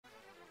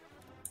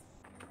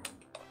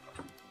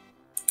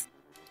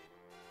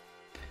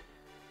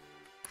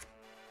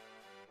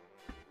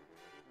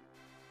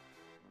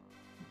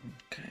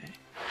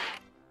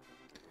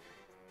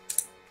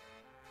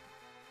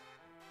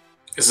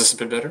Is this a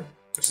bit better?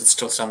 Does it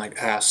still sound like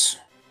ass?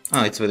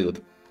 Ah, it's very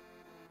good.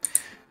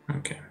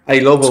 Okay. I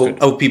love That's good.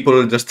 how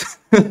people just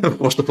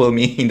first of all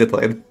me in the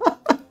thread.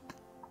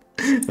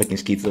 Fucking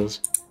schizos.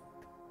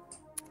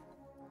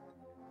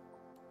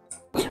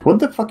 What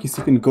the fuck is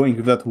even going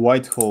with that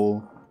white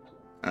hole?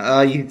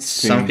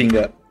 It's thing? something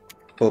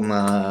from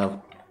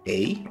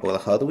A or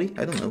Hardway?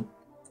 I don't know.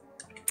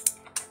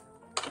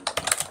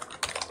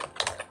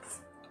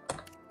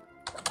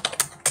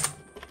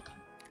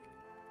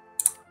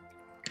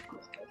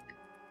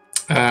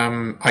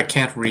 I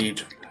can't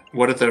read.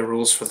 What are the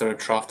rules for the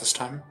draft this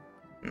time?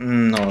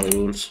 No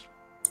rules.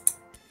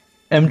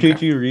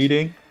 MGG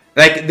reading.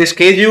 Like, the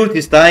schedule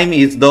this time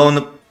is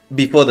done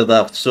before the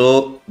draft,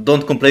 so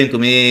don't complain to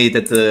me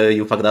that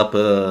you fucked up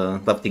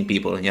drafting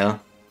people, yeah?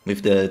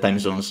 With the time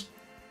zones.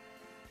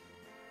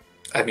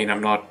 I mean,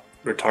 I'm not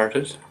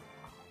retarded.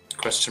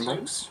 Question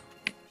marks.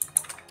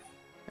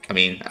 I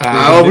mean,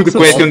 I I would It's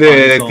question all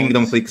the time zones.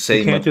 Kingdom Freak You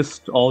saying, can't but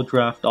just all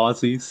draft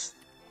Aussies.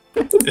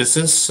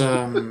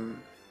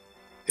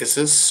 Is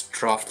this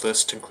draft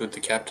list include the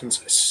captains?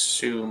 I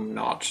assume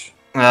not.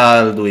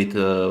 I'll do it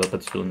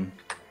but soon.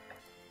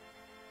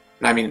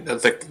 I mean,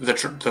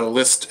 the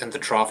list in the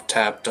draft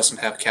tab doesn't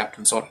have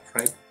captains on it,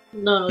 right?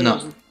 No, it No,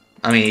 doesn't.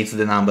 I mean, it's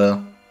the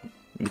number,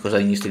 because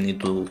I still need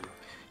to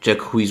check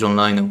who is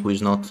online and who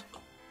is not.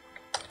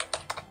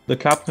 The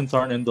captains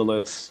aren't in the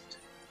list.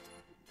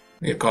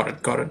 Yeah, got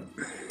it.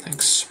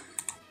 Thanks.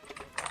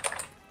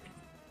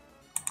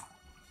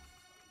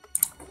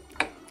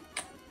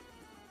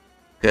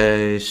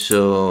 Okay,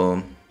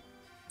 so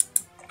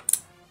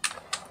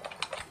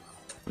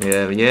we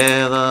have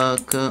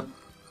Yerak,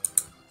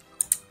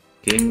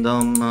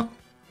 Kingdom, I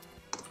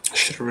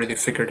should have really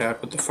figured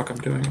out what the fuck I'm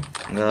doing.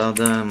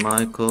 Garden,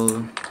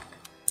 Michael,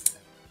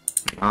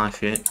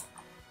 Mashi,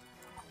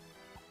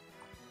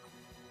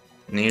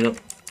 Neil,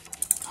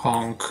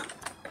 Honk.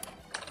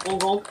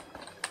 Honk, honk.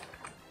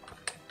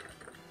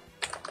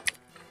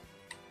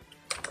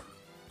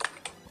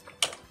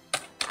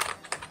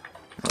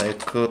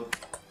 Echo,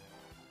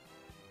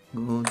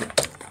 good,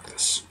 Fuck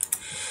this.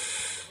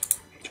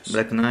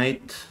 Black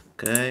Knight,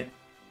 okay,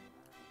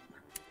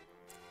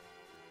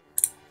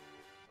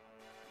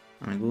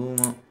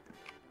 Aguma,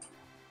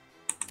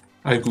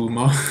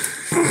 Aguma.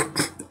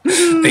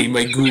 Hey,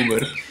 my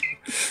goomer.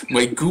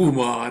 My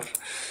goomar.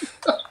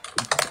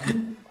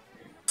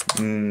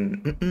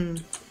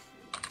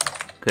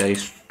 okay,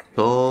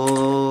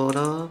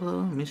 Stora,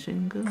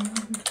 missing,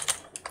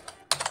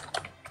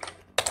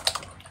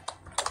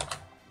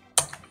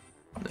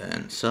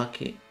 then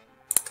Saki.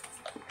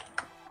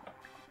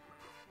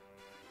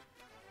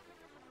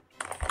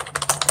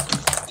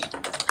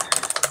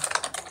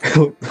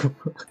 What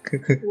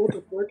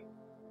the fuck?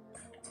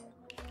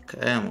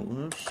 Okay,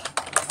 Magnus.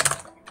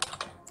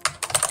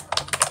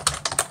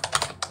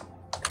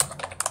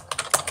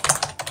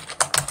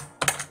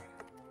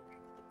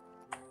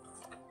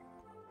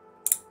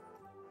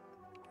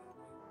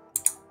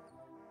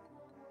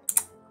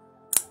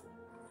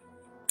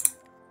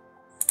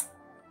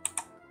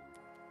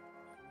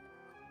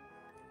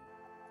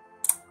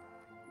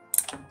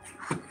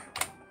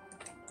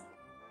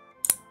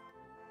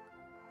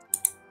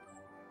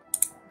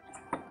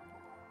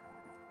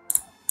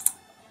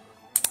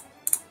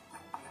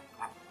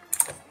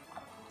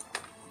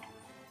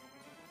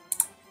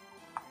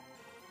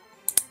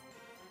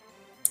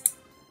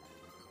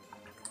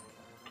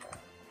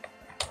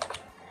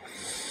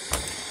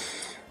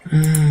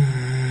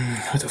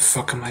 Who the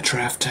fuck am I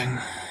drafting?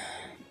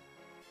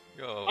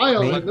 Yo, I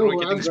already like, know are we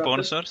what getting I'm drafting.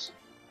 sponsors?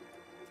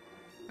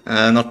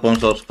 Not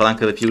sponsors,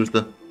 Frank refused.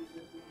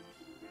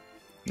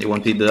 They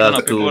wanted No, us no,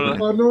 to...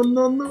 people- Oh,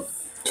 no.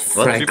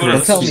 What? Frank People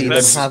Don't are tell me you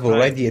don't suspect- have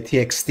already a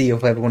TXT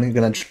of everyone you're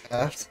gonna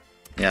draft.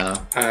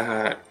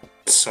 Yeah.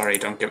 Sorry,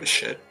 don't give a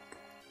shit.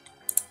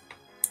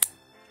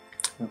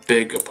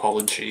 Big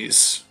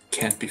apologies.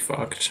 Can't be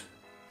fucked.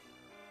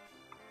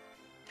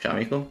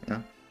 Shamiko?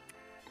 Yeah.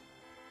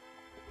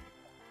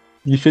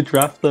 You should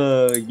draft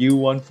the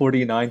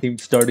U149 team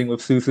starting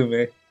with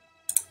Suzume.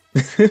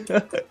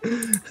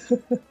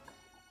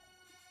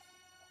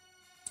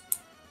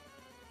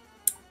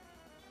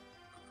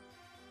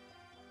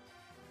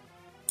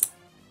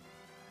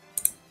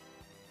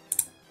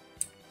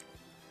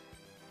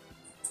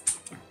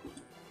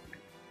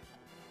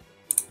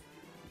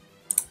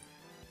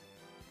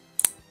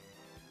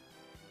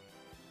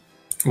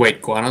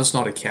 Wait, Guana's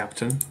not a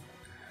captain?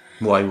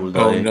 Why would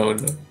Oh, I? no.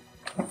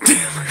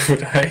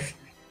 Would I?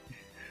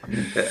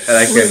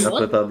 I cannot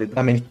what? without it.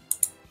 I mean,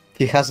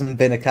 he hasn't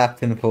been a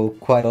captain for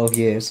quite a lot of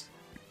years.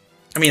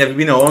 I mean, I've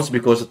been once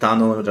because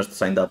Tano just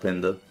signed up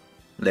and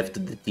left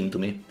the team to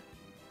me.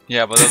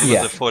 Yeah, but that was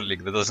Yeah. the fall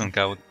league, that doesn't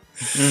count.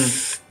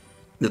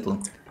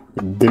 Little.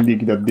 The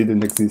league that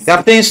didn't exist.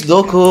 Captains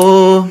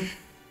Doko!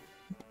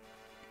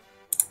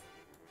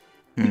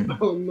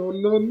 Oh,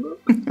 no.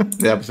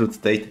 The absolute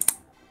state.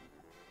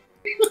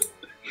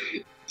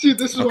 See,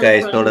 this is what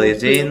Okay, I'm Stoller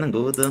is doing. in,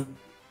 good.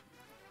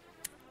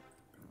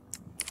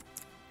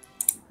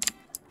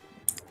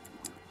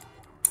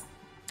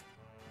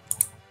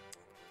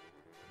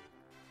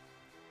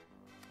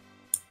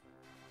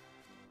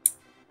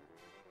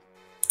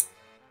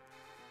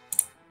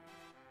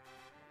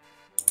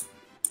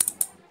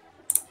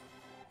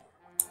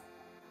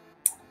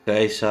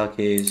 Okay,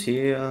 Saki is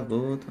here,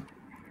 good.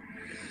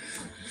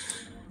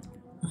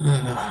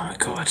 Oh my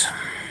god.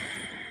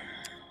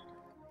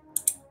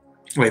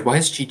 Wait, why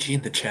is GG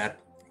in the chat?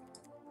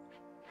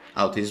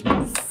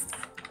 Autism.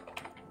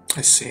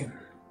 I see.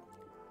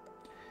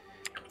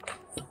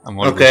 I'm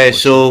always Okay, watching.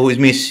 so who is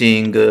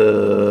missing?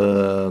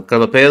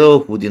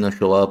 Carapero, who didn't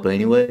show up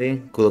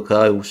anyway.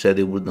 Kurokai, who said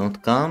he would not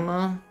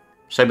come.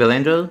 Cyber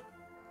Angel.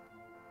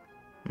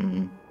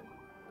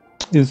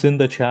 Is in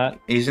the chat.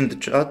 He's in the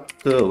chat.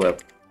 Where?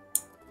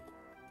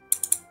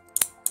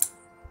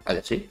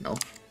 Let's see. No.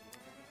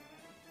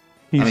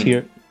 He's I mean-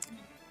 here.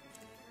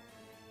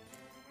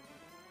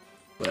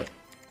 Where?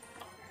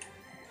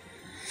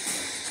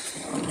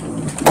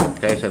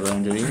 Okay, Cyber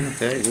Angel in.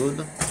 Okay,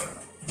 good.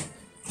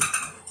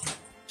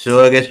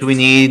 So I guess we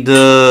need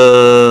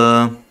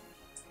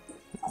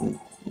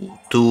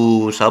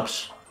 2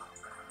 subs.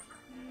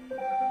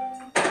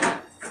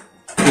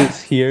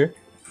 Is here.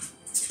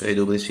 Okay,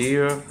 double is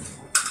here.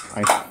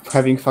 I'm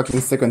having fucking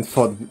second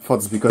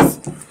thoughts because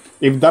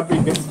if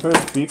W gets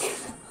first pick,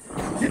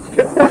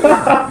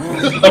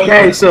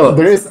 Okay, so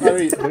there is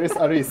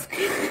a risk.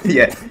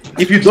 yeah,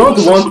 if you don't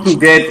want to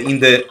get in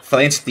the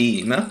French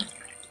team, there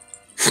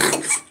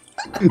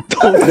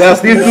are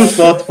still 2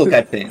 slots for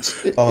captains.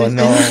 Oh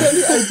no.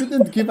 Initially, I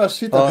didn't give a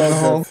shit Oh, about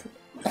no.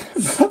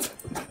 that.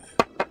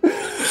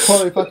 But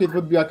holy fuck, it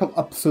would be an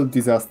absolute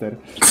disaster.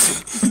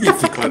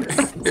 God,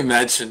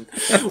 imagine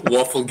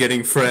Waffle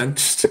getting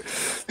Frenched.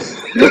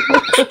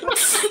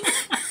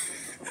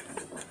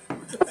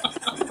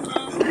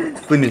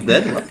 Queen is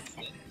dead? What?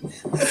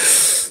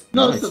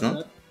 No, it's it's not.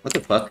 not. What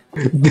the fuck?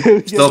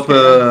 Stop.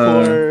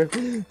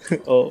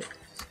 Stop, Oh.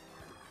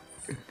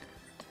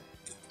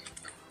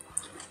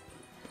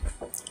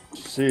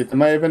 Shit,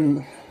 am I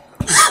even...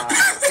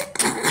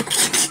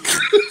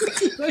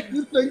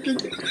 Thinking.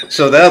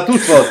 So there are 2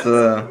 slots.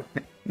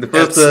 The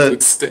first,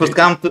 Absolute state. first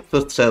come,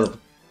 first serve.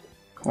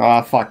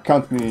 Ah, fuck,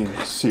 count me in.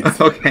 Shit.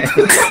 Okay.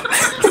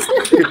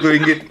 Keep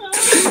doing it.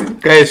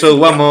 Okay, so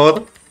one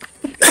more.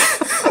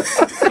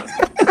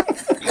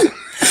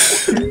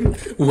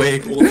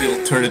 Weighing all the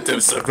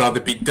alternatives, I'd rather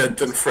be dead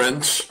than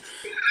French.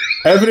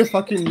 Every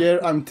fucking year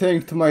I'm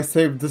saying to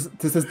myself,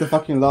 this is the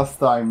fucking last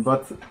time,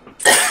 but...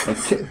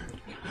 Okay.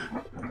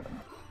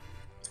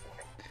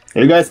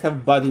 You guys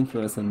have bad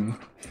influence on me.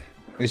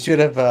 We should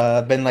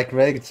have been like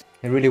rigged.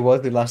 It really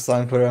was the last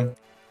time for him.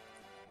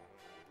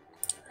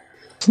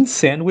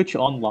 Sandwich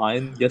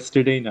online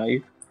yesterday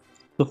night.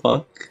 The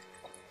fuck?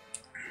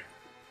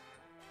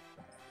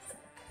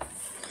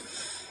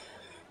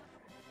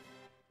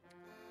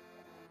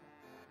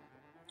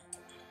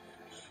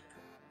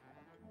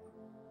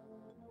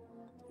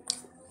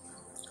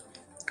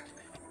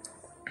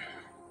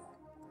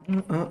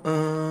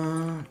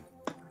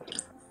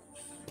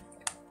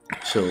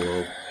 So,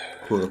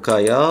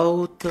 Kurokai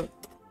out,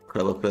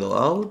 Carapero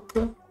out,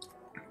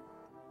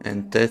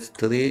 and that's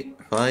 3,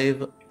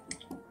 5,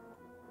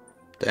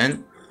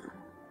 10,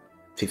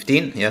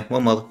 15, yeah,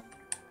 one more.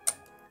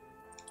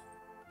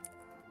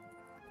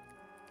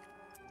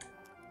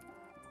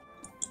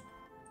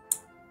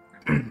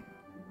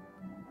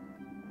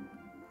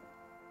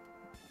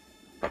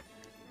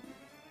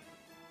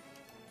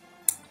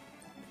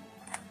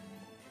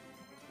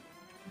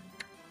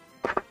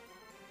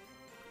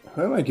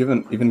 How am I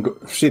even go...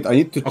 Shit, I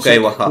need to Okay, check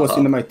wahaha. who was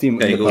in my team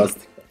Okay, in the good. past.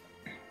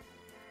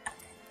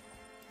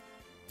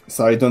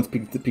 So I don't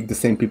pick the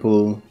same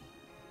people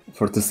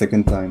for the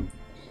second time.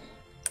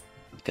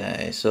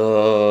 Okay,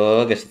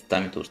 so I guess it's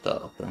time to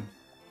start.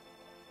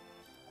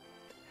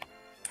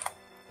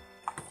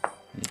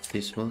 Is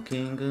this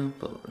working?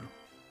 Probably.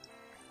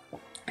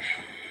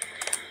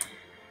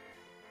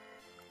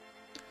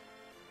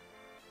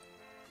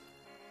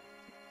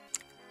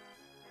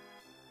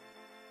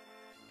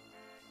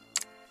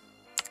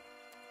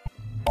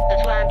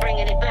 That's why I'm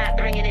bringing it back,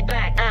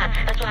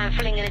 that's why I'm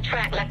flinging the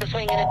track like the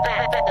swinging it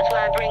back. That's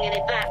why I'm bringing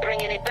it back,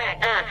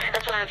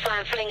 that's why I'm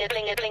flying, flinging it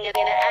in the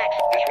axe.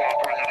 That's why I'm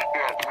bringing it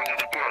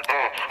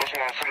back, that's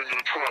why I'm flinging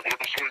the track like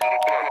the swinging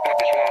it back.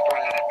 That's why I'm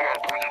bringing it back,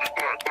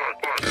 back.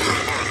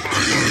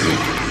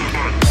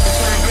 That's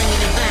why I'm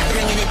bringing it back, that's why I'm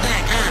flinging it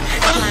back.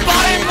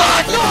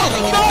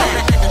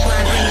 That's why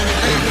I'm bringing it back,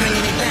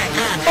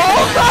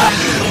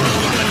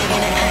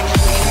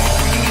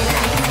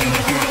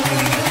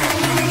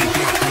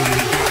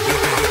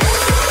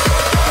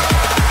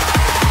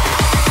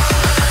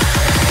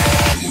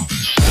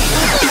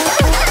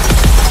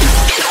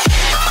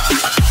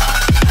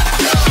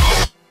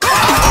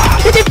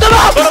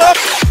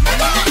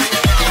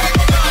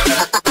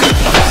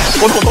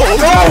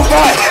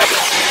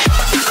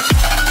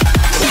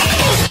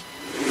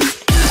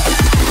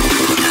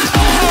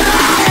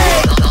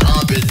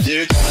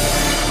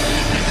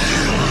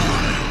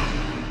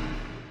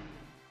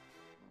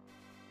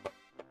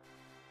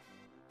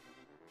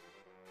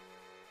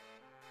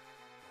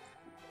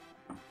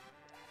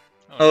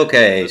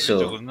 Okay, That so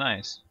video was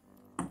nice.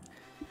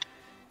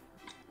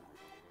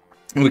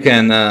 we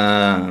can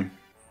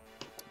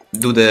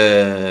do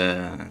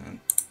the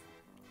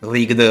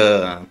rigged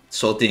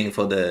sorting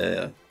for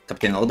the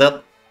captain order.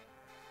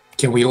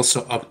 Can we also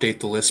update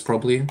the list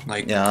probably?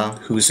 Like Yeah.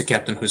 who's the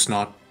captain, who's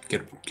not?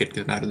 Get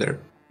them out of there.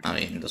 I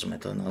mean, it doesn't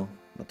matter now,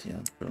 but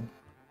yeah, true.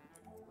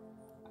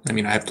 I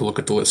mean, I have to look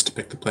at the list to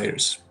pick the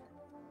players.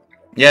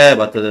 Yeah,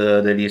 but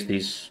the list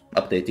is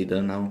updated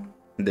now.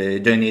 The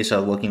journeys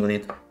are working on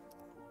it.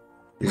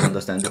 You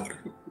understand?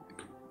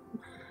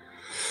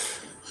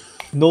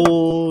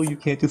 No, you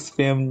can't just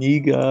spam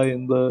Niga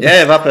in the.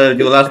 Yeah, Vapor,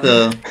 you last,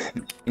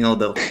 you know,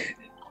 the...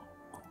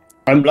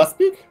 I'm last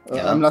pick?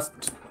 Yeah. I'm last.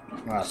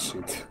 Ah,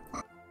 shit.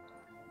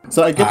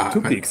 So I get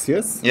two man. picks,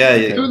 yes? Yeah,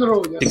 Two yeah, in a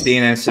row, yes.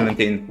 16 and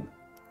 17.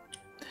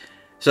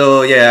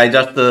 So yeah, I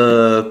just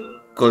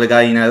call a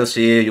guy in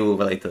LC, you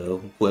write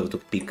whoever to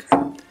pick.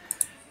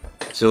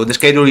 So the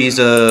schedule is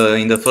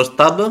in the first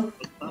tab,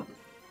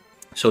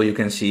 so you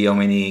can see how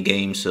many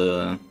games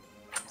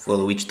for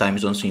which time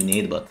zones you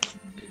need, but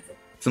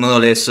it's more or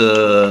less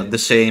the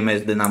same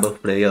as the number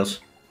of players.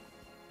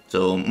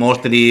 So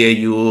mostly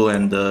EU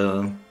and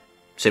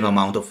same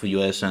amount of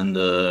US and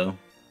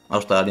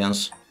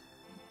Australians.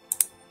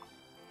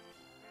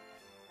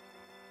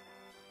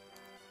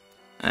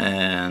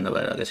 And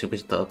well, I guess we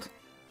start.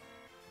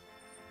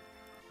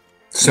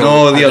 So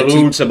No are real the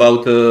two- rules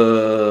about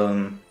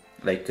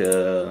like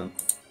the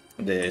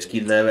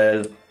skill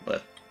level,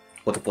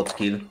 what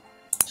skill.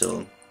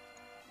 So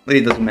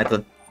really doesn't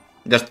matter.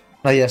 Just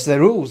Ah, yes, the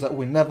rules that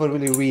we never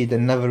really read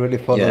and never really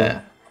follow.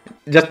 yeah,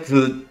 just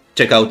to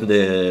check out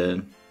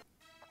the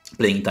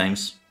playing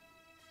times.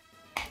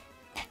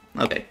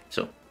 Okay,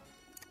 so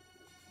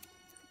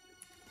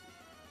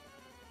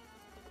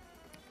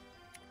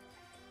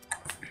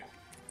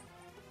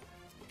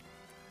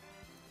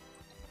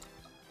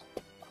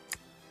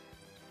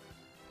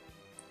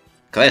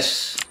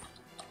Crash.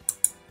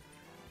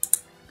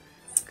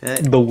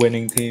 Okay, The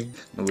winning team.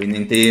 the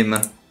winning team.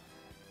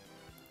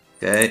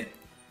 Okay.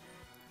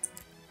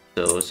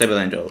 So Saber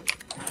Angel.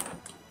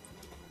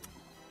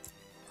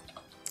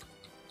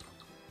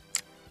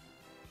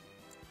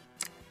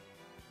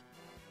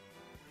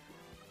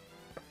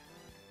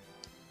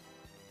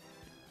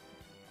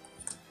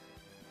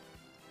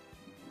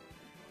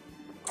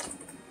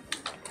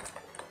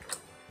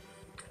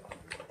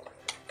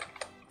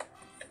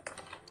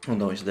 Oh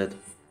no, he's dead.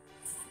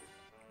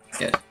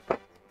 Yeah.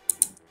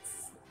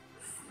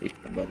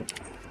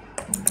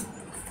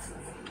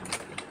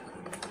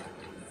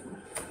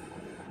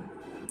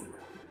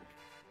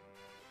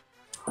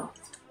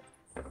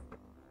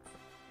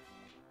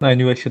 I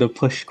knew I should have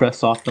pushed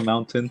Cress off the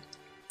mountain.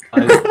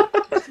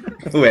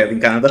 Where in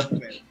Canada?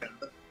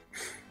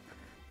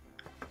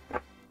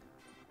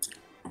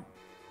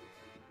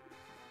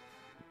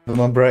 But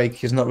my break,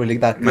 he's not really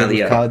that good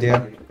Malia. with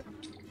cardio.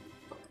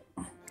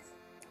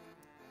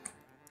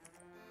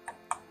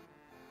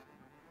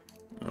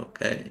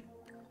 Okay.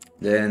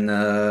 Then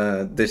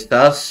the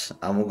stars,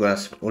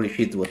 Amogas. Holy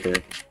shit, what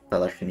a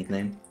Talash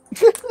nickname.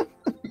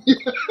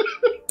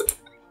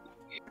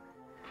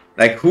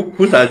 Like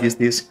who thought is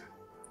this?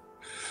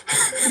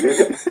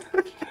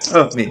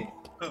 Oh me.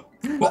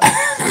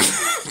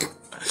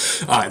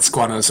 It's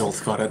Guano's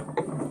ult, got it.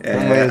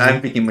 Amazing.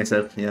 I'm picking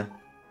myself, yeah.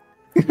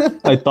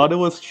 I thought it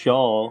was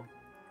Shaw,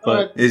 but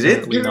Alright, Is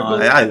it? apparently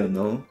not. I don't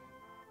know.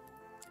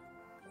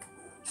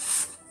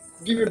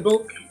 give me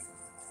bulk.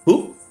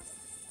 Who?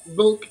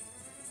 Bulk.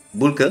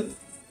 Bulka?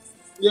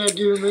 Yeah,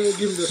 give him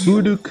the.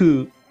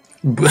 Buduku.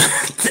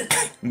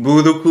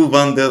 Budoku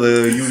van der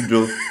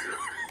Yujo.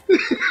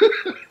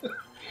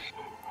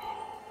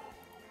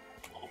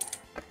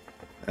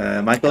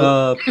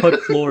 Michael?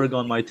 Put Florg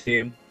on my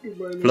team.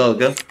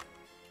 Vlog?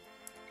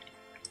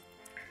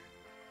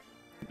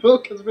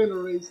 Bulk has been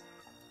erased.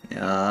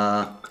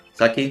 Yeah.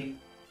 Saki?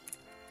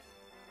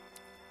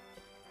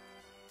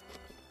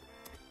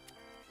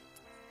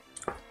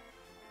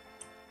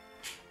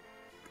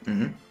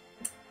 Mm-hmm.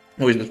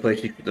 Who is the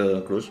spaceship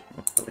cruise?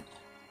 Oh, okay.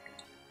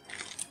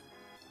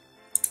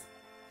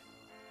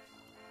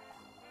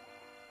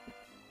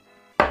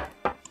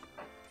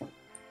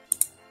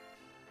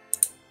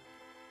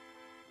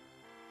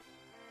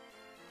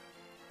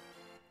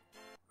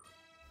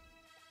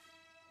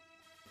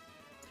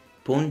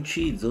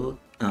 Poncizo.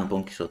 Ah,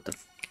 Ponchi sotto.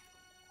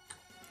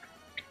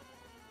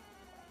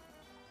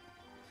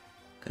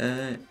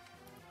 Ok.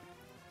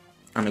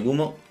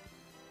 Amegumo.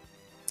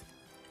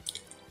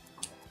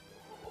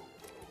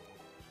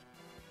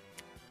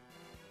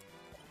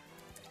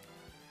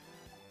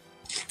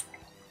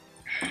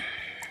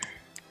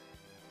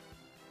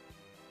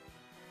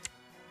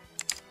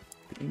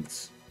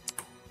 Prince.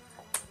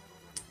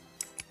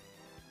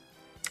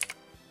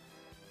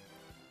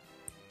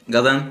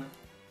 Gadan.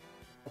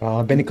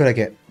 Benny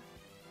Kurage.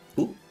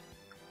 Who?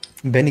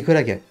 Benny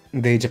Kurage,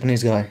 the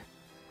Japanese guy.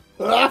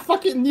 Ah,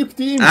 fucking Nip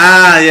team!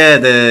 Ah, yeah,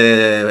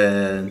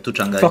 the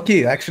Tuchan guy. Fuck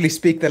you, actually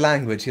speak the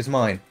language, he's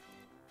mine.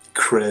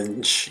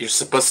 Cringe. You're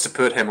supposed to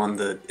put him on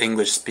the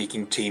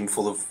English-speaking team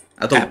full of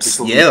I thought,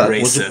 absolute yeah,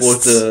 racists.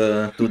 was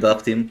supposed to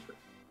draft him.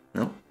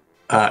 No?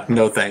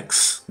 No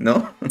thanks.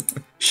 No?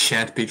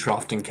 Shan't be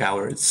drafting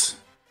cowards.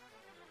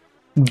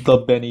 The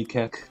Benny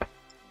Keck.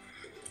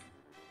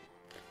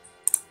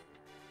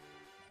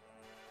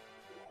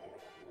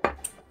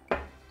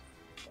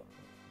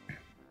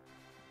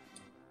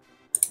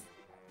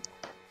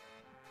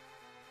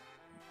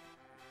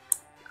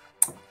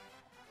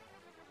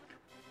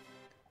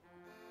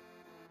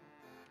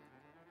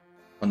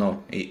 Oh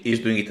no, he's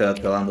doing it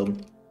at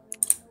random.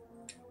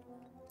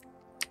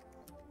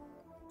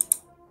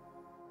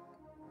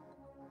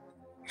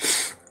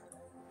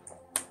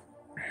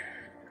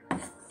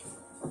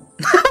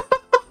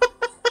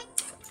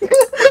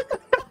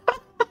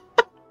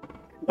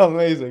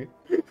 Amazing.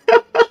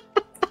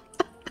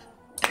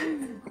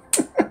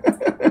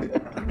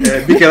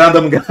 Pick a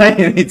random guy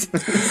and it's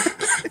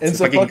It's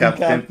a fucking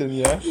captain,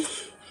 yeah.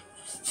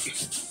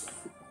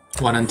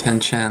 1 in 10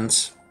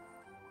 chance.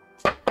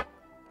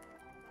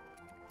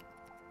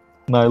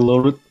 My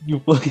lord, you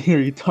fucking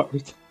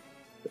retard.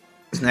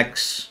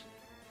 Snacks.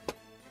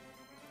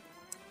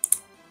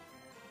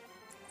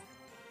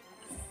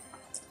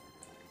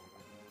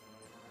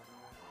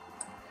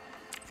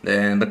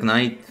 Then Dark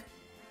Knight.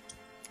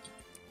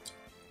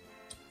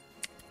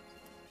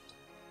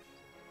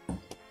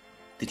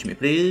 Teach me,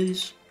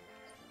 please.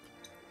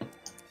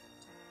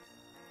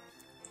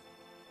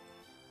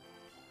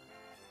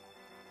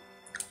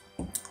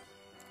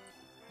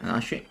 Ah,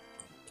 shit.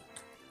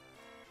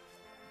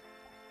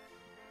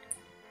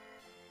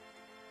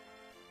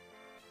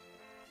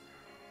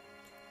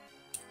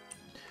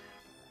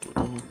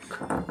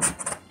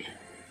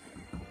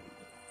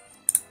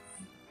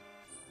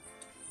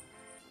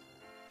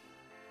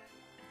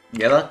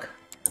 Gerlach.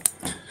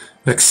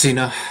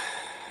 Vexina.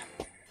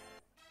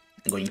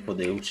 Going for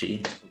the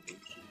Uchi.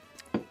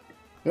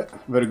 Yeah,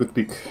 very good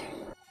pick.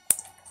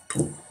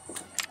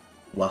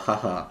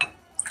 Wahaha.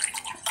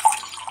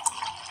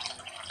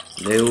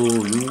 Leo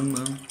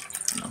Luma.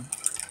 No.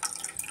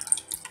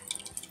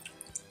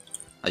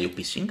 Are you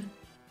pissing?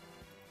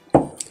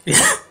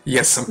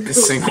 Yes, I'm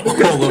pissing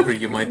all over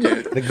you, my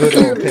dude. The good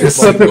old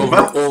Pissing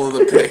over all of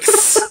the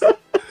picks.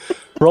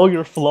 Bro,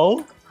 your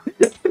flow?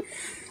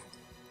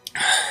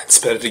 It's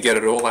better to get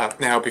it all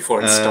out now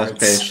before it starts.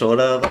 Okay,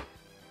 Sora.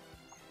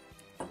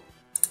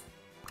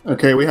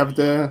 Okay, we have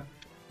the.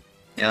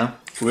 Yeah.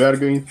 We are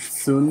going to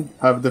soon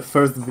have the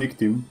first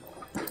victim.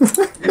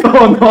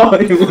 Oh no,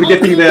 you were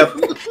getting there.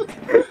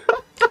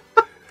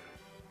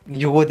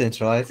 You wouldn't,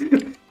 right?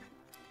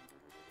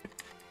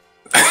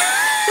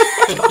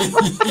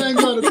 Thank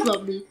God it's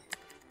not me.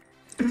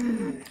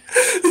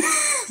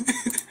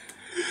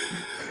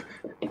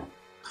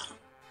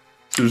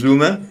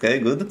 Suzume, okay,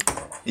 good.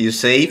 You're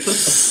safe.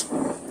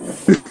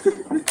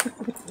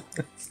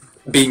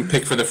 Being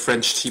picked for the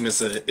French team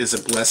is a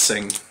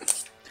blessing.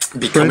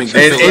 Becoming the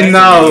And villain.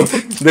 now,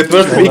 the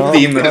first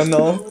victim. Oh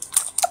no.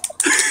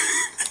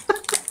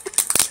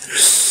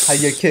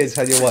 Hide your kids,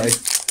 hide your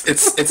wife.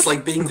 It's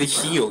like being the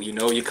heel, you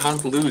know. You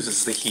can't lose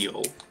as the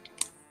heel.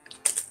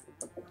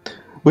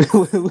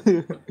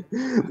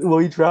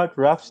 Will you draft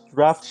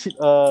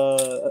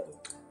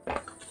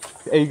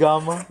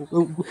Agama?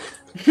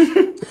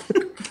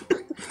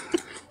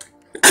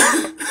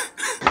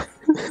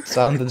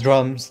 Sound the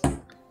drums.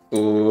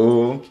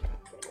 Oh.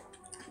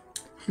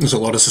 There's a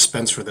lot of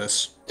suspense for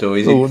this. So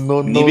is Oh it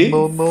no no Nibi?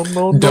 no no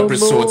no Dupper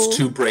no, Sword's no.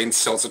 2 brain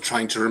cells are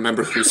trying to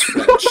remember who's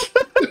French.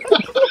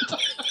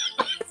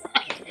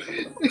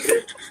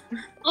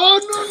 Oh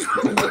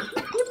no, no,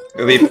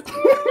 RIP.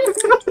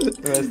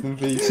 Rest in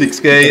peace.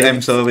 6k,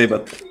 I'm sorry,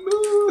 but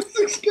no,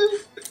 6K.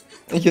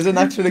 He's an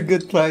actually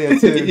good player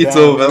too. it's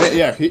damn. over.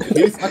 Yeah, he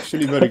is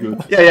actually very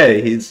good. Yeah,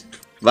 he's...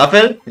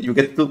 Waffle, you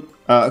get to...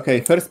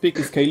 Okay, first pick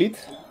is Khalid.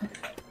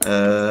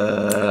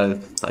 I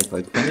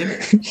try to find him.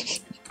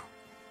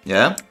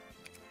 Yeah?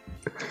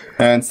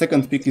 And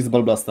second pick is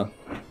Balblasta.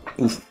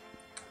 Oof.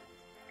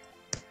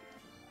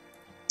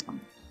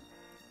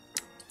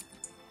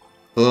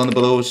 Run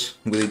bros,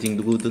 we're eating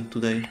good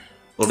today.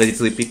 Already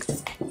 3 picked.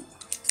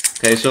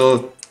 Okay,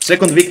 so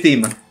second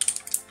victim.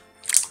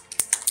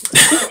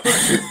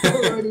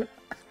 Alrighty.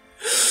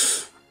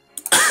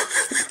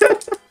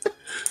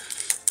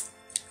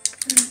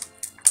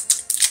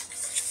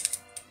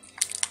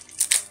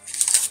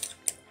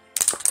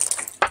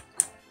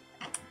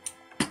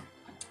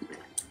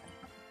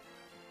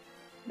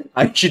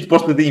 I cheat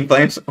posted the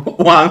influence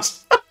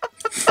once.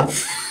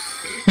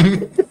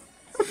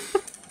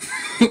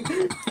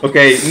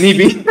 Okay,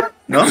 Nibi.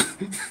 No?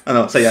 Oh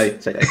no, say I.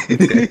 Okay.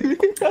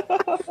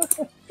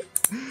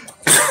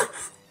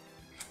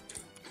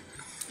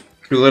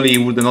 Surely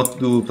you would not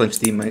do French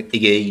team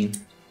again.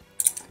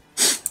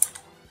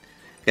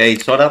 Okay,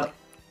 Sora.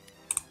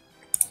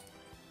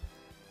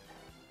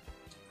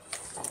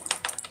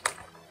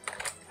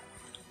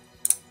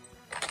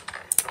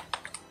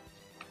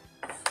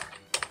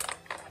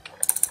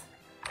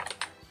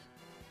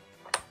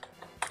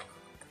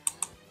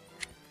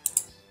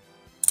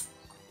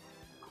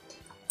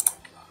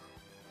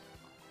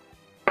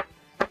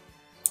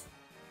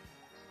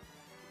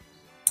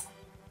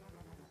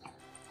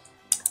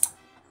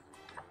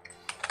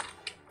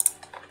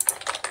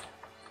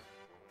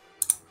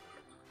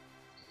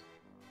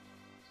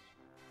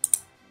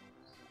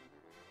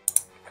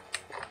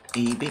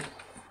 EB.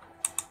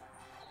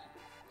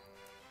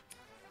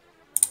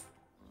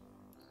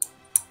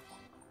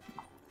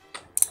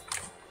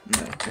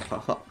 No,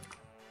 haha.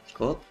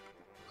 Score.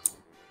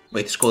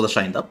 Wait, score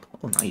signed up?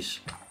 Oh, nice.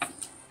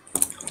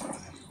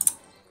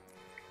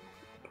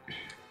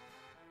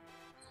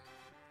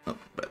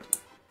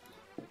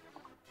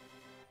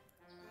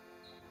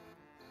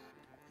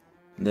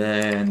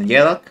 Then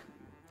Yerak.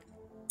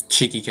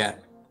 Cheeky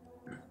cat.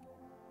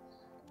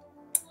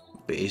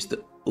 Based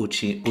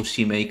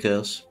Uchi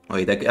makers.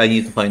 Wait, I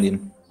need to find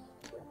him.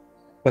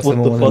 What's What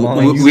the the moment fuck? of Are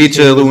mine? you Which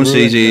using the runes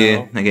is he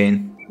ruin now? again?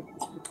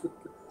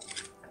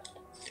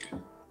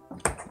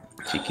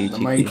 Cheeky,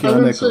 My cheeky. I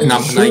would Neko. say-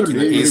 No, Surely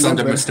Nike, he's you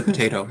under remember. Mr.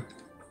 Potato.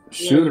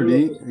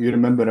 Surely you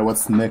remember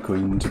what's Neko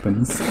in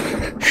Japanese.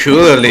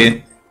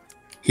 Surely.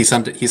 He's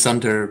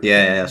under.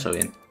 Yeah,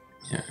 sorry.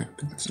 Yeah.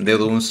 The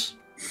runes.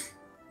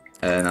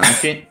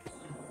 Nanchi.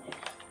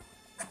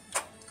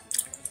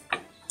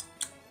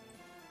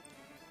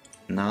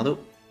 Naru.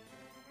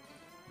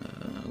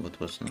 What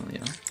was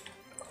yeah?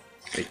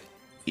 Wait,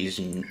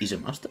 is a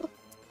master?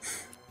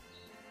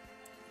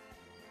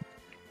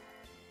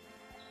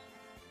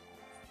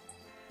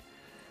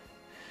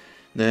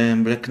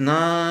 Then Black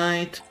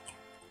Knight.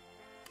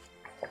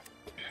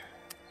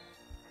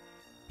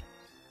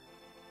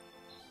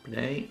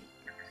 Play.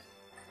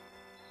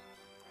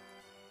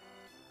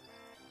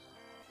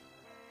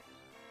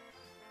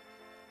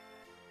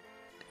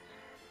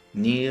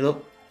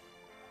 Nero.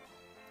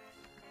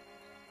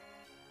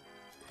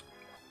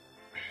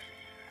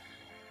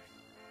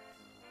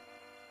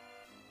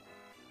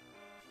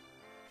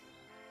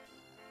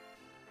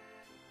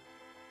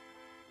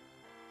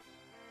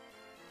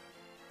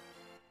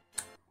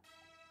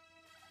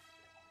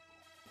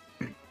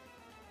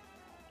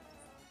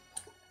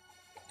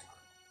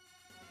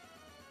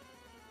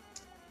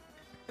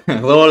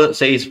 Roll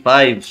says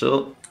 5,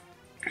 so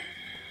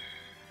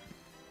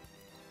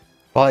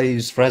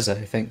Five's Freza,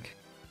 I think.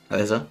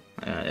 Reza.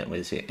 What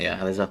is it?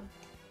 Yeah, Reza.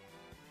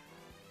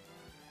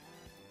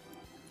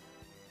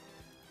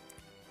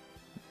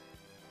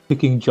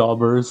 Picking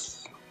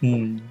jobbers.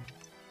 Hmm.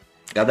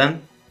 Gadan?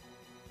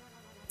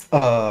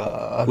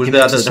 I'll Who's give the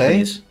it other XSA.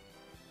 Japanese?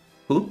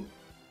 Who?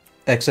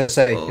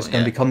 XSA Oh, is going to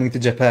yeah. be coming to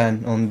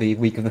Japan on the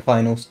week of the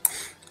finals.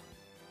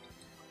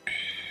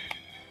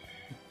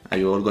 Are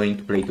you all going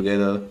to play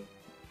together?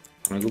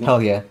 Megumi?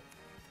 Hell yeah.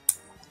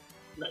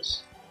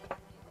 Nice.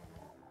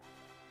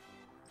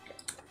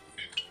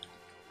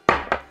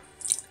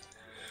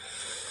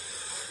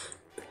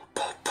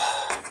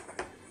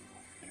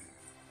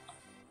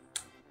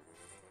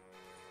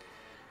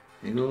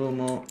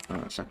 Megumo,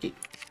 Saki.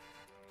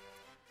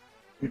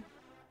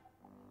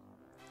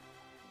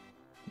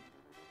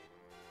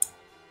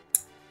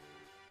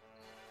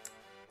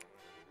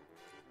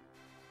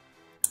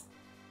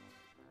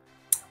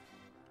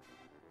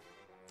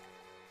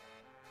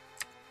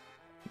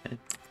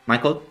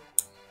 Michael?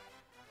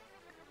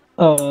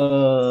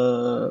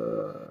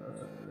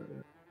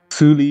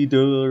 Suli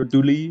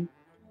Dooley.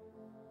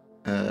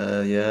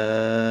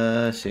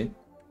 Yeah, see.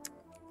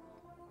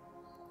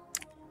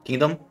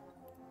 Kingdom?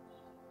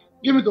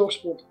 Give me dog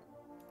sport.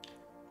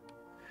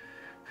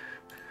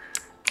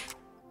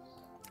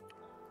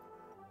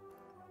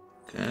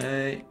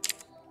 Okay.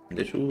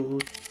 The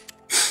shoot.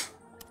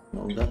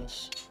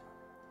 Moldas.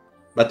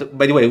 But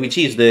by the way, which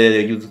is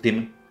the youth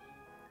team?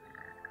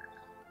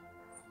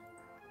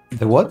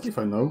 The what? If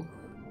I know.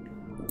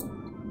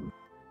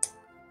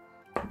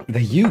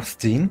 The youth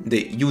team?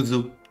 The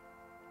Yuzu.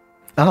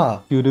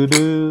 Ah,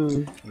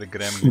 Doo-doo-doo. The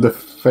gremlin. The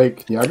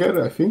fake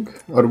Jager, I think?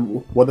 Or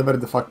whatever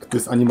the fuck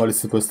this animal is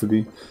supposed to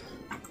be.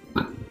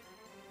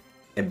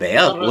 A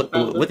bear?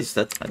 What is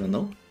that? I don't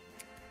know.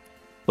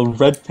 The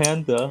Red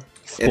Panda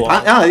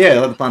squad.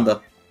 Yeah, Red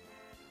Panda.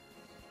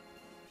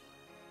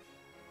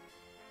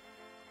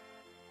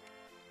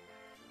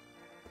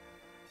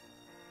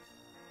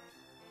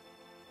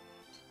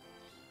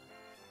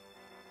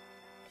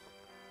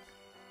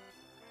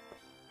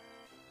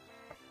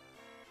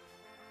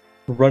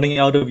 Running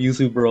out of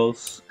Yuzu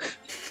bros.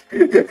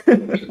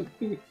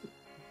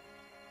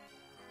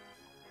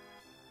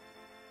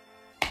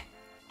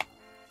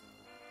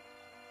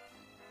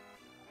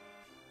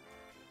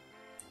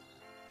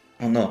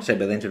 Oh no,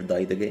 Cyber Ranger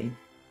died again.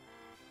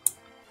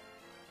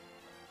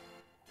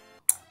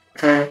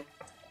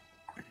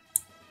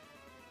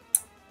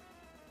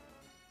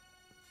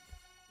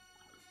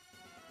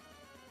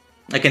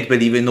 I can't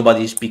believe it,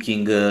 nobody is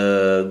picking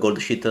gold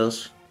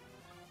shitters.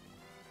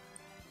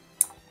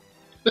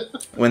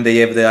 When they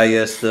have the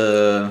highest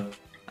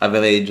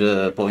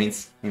average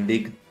points in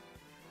league.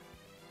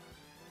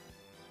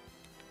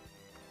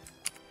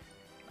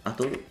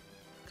 Ato?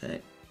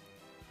 Okay.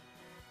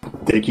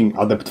 Taking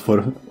adept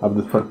for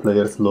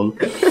players, lol.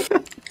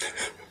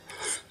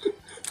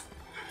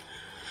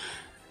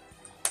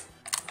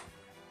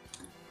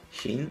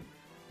 Shin?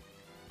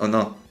 Oh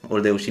no,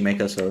 all the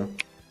Ushimakers are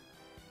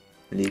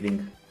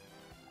leaving.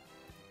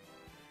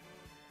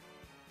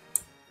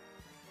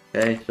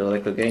 Okay, so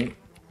like again.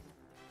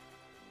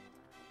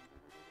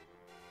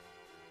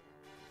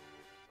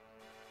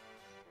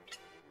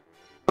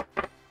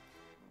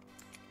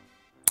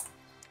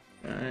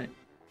 Alright.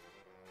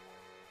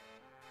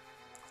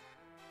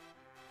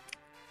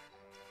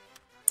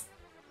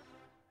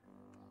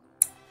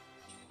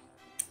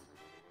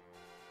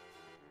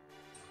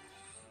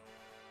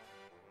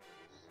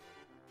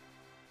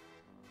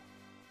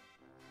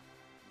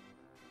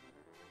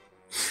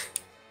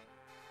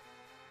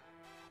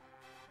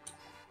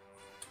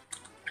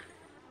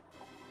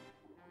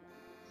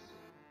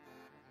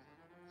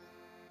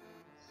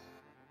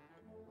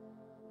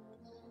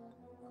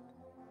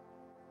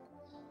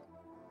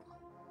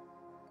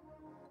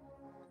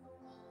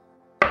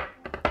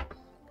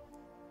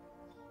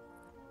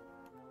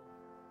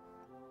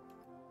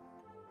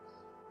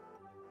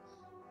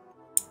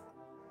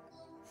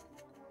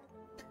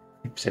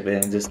 If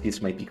Seven just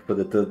gets my pick for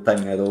the third time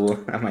in a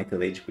row, I might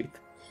rage quit.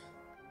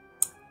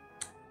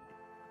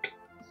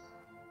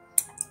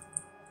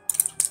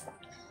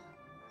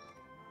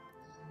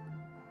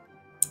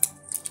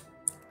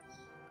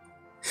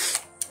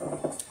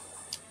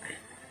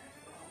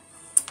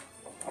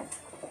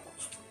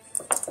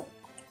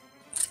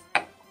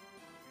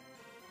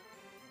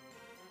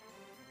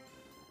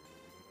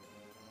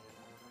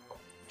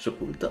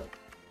 Sepulta.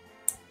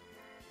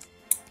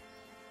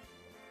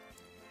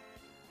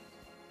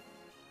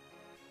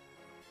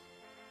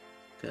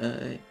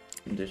 Okay,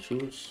 the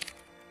shoes.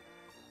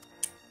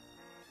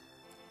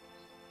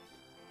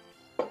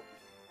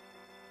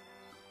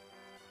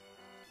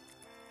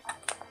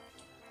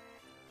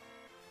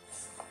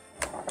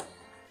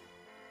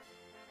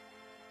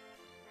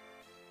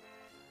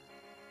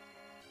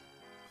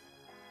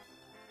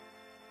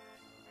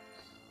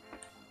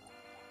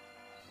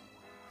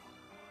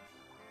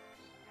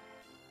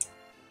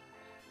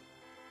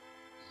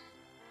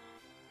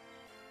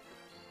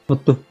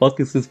 What the fuck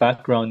is this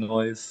background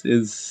noise?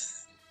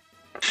 Is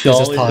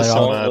just Shaw high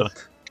Shaw up. up?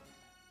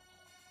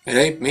 It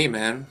ain't me,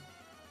 man.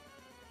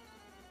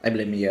 I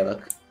blame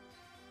Yarak.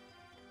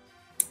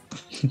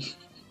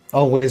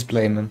 Always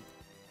blame him.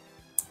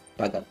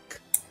 Pagat.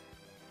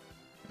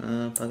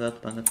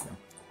 Pagat. No.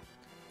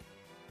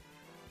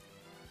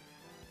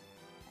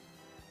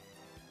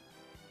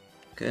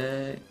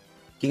 Okay.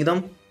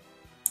 Kingdom?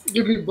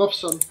 Give me Buff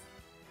Sun.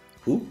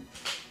 Who?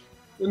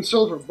 In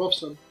silver, Buff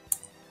Sun.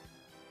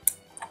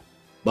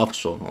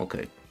 Buffson,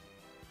 okay.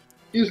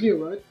 He's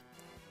new, right?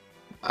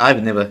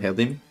 I've never heard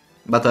him,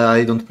 but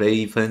I don't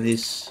play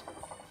friendlies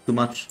too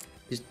much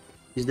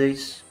these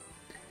days.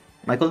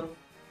 Michael?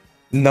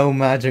 No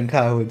Imagine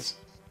Cowards.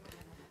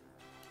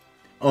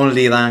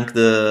 Only rank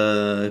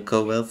the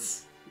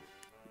covers.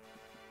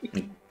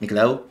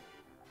 Miklau?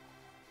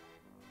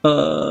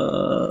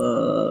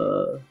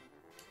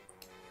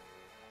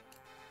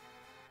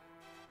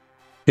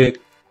 Pick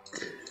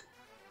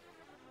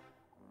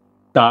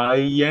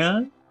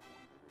Diane?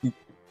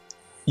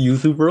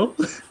 Yuzu bro?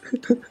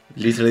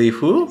 Literally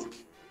who?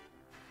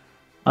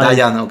 I-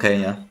 Dayan,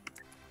 okay, yeah.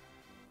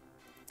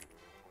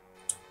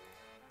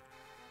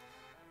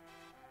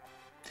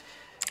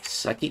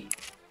 Saki?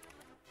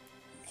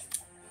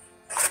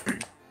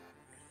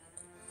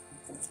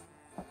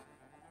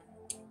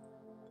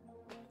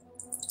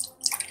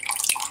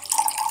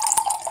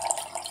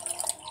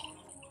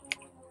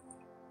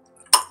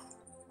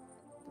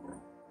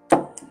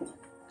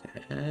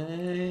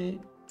 Okay.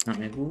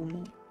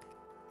 Ameguma.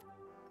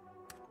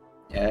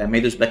 Yeah,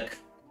 Medu's back.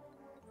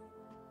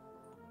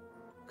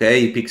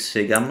 Okay, he picks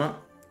Gamma.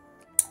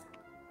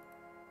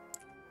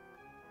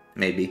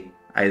 Maybe.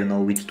 I don't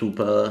know which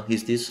tuber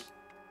is this.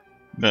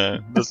 No,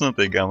 that's not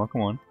the Gamma,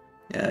 come on.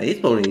 Yeah, it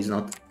probably is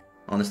not,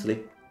 honestly.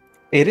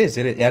 It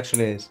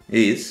actually is. It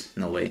is?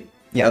 No way.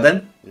 Yeah.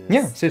 Then?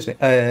 Yeah, seriously.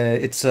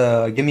 It's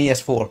give me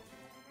S4.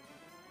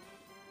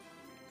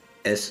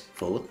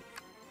 S4.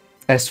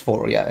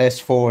 S4, yeah,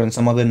 S4 and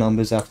some other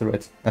numbers after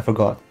it. I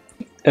forgot.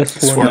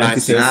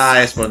 S496. Ah,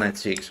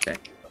 S496, okay.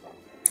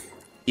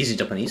 Easy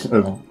Japanese.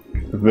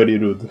 Very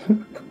rude.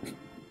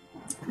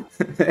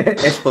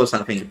 S4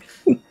 something.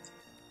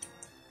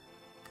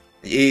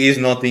 He is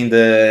not in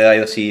the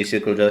IRC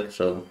Circle Jerk,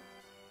 so...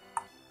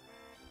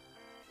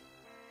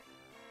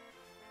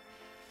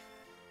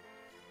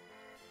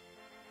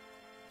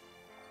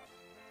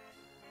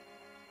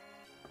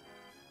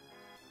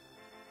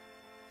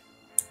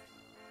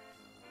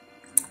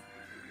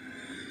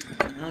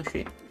 Oh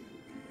shit.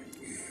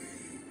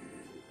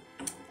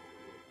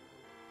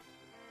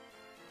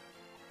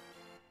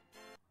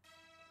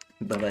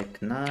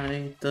 Black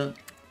Knight.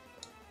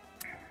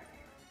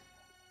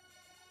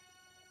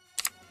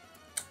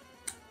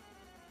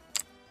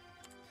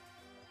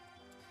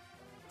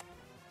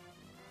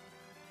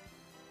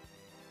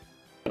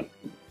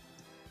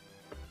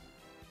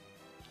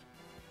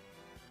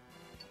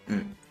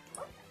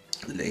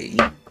 Lane.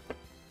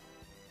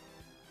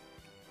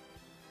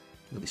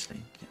 This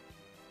lane,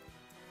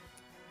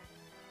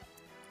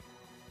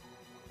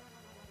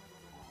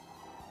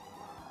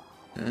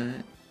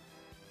 yeah.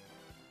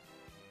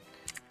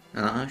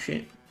 Ah,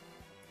 shit.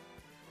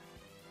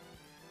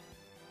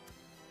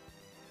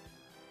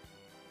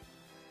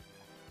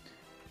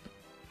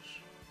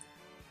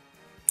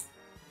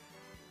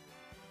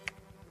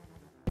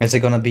 Is it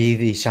gonna be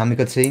the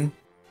Shamika team?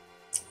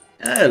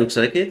 Looks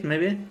like it,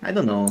 maybe. I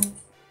don't know.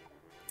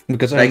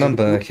 Because I Like,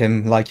 remember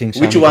him liking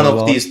Shamika Which one a of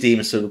lot. these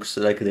teams looks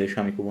like the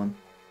Shamiko one?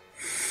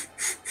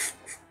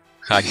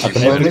 At the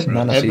Haki. moment,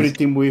 none of Every these.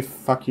 team with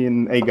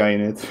fucking a guy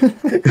in it.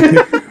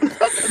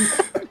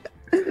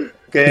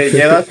 Okay,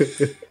 yeah.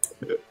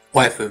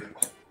 Waifu.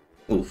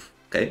 Oof.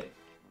 Okay.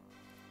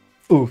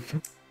 Oof.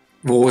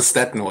 What was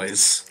that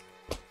noise?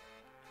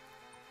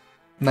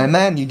 My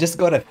man, you just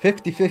got a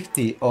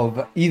 50-50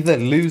 of either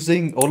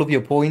losing all of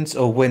your points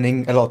or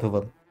winning a lot of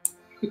them.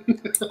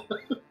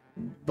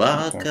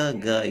 Baka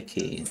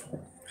Gaiki.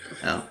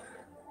 Oh.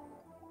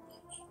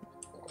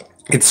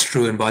 It's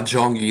true, in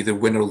Mahjong you either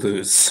win or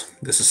lose.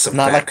 This is some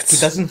Nah, like facts. he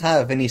doesn't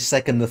have any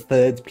second or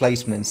third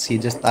placements. He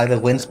just either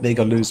wins big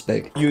or lose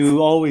big.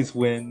 You always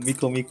win.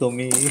 Miko Miko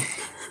me.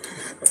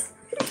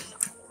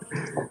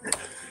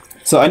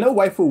 So I know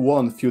Waifu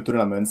won few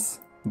tournaments,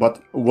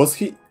 but was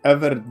he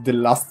ever the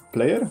last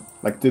player?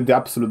 Like the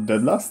absolute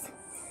dead last?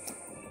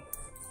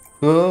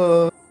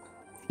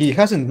 He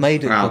hasn't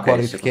made it Ah, for okay,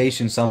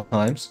 qualification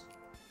sometimes.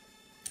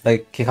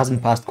 Like, he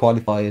hasn't passed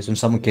qualifiers on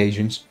some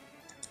occasions.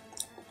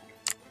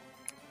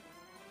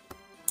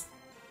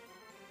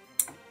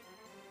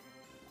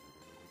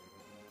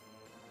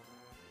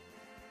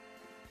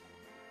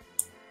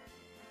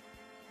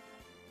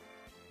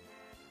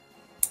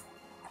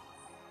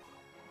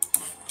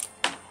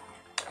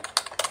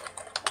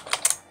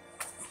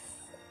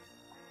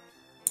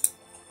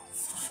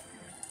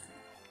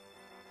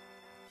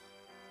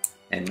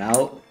 And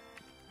now,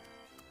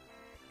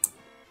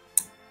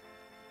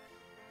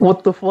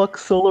 What the fuck,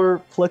 Solar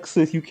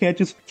Plexus? You can't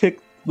just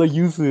pick the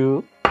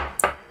Yuzu.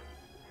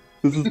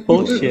 This is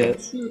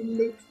bullshit.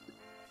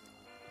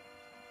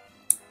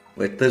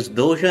 wait, there's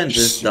Doja and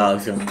there's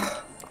Daja.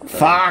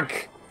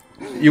 Fuck!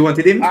 You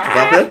wanted him?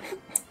 Buffer?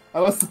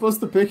 I was supposed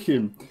to pick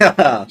him.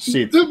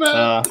 Shit. Too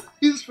bad.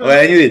 He's Well,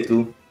 I knew it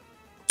too.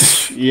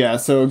 Yeah,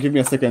 so give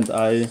me a second.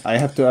 I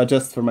have to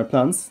adjust for my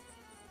plans.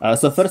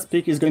 So first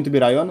pick is going to be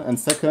Ryan, and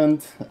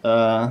second,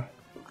 I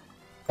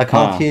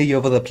can't hear you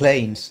over the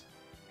planes.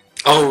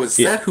 Oh, is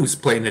that whose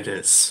plane it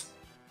is?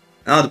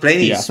 No, the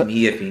plane is Yeah.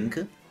 me, I think.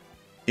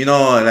 You know,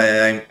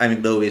 I'm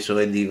in Dowie, so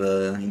I live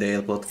in the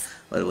airport.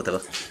 Well, whatever.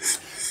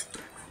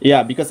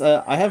 yeah, because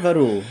I have a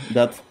rule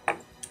that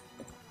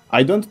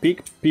I don't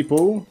pick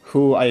people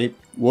who I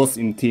was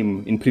in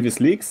team in previous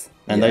leagues,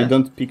 and I Yeah.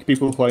 don't pick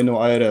people who I know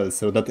IRL,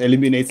 so that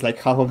eliminates like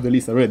half of the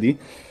list already.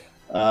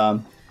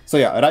 So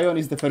yeah, Ryan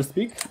is the first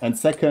pick, and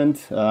second,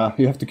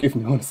 you have to give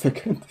me 1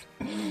 second.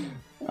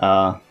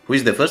 Who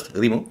is the first?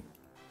 Rimo?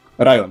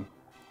 Ryan.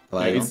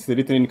 Ryan. It's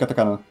written in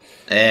katakana.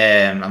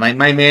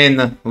 My main,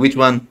 which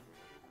one?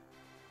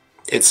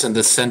 It's in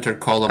the center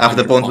column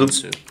After under Ponzu.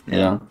 Ponzu.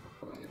 Yeah.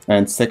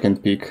 And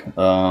second pick,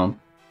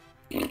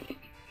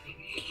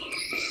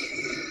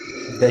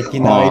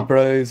 Dekinai, Oh.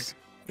 bros.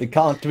 You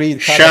can't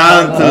read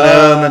Shan't katakana.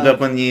 learn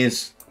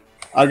Japanese.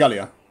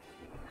 Argalia.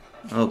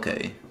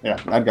 Okay. Yeah,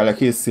 Argalia,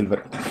 he is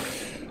silver.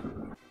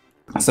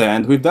 So,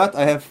 and with that,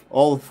 I have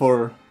all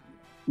 4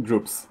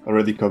 groups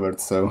already covered,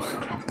 so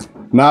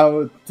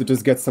now to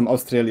just get some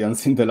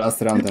Australians in the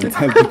last round and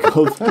have the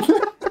golden.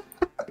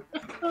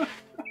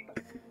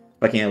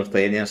 Fucking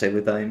Australians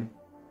every time.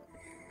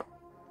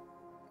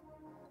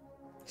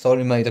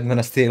 Sorry, mate, I'm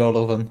gonna steal all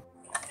of them.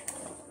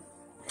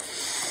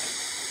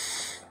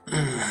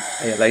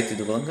 I like to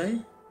do one guy.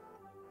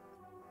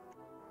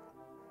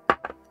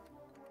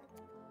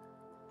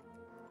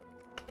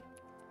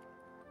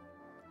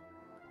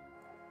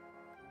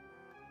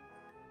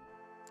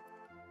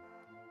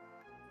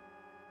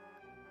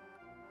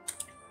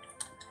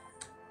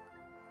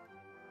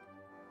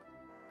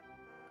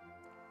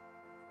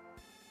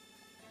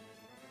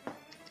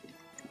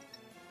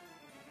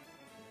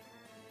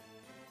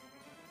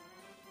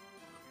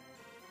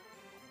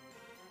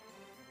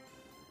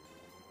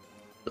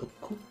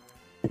 Doku.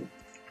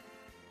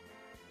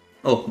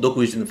 Oh,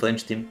 Doku is in the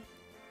French team.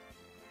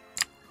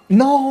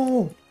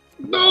 No!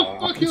 No,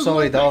 fuck I'm you.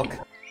 sorry,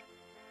 Doc.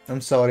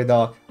 I'm sorry,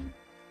 Doc.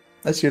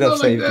 I should have Not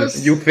like saved this.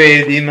 it. You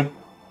failed him.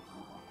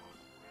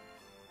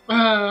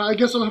 I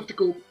guess I'll have to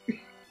go.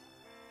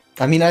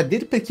 I mean, I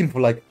did pick him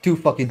for like 2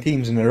 fucking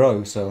teams in a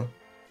row, so...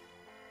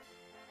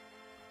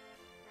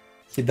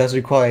 He does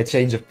require a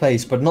change of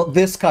pace, but not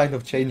this kind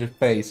of change of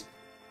pace.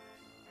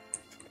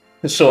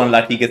 So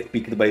unlucky he gets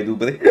picked by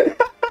Dubre.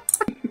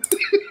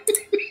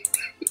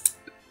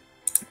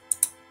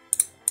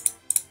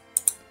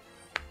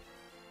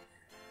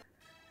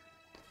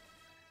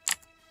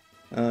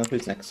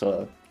 Who's next?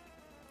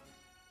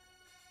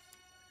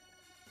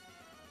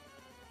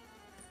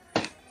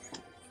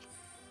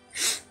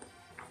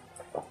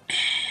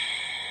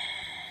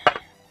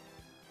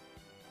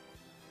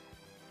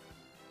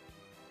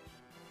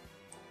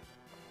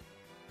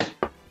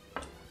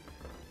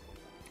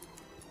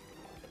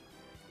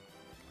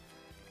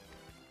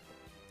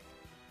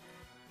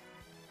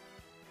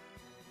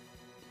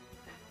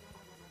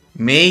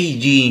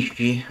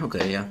 Meiji.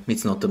 Okay, yeah,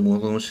 it's not the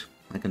Moonrooms.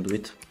 I can do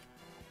it.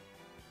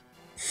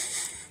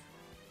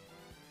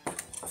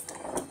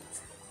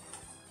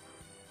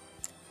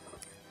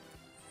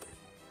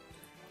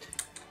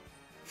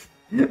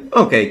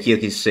 Okay,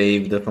 Kirk is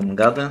saved from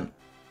Garden.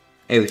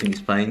 Everything is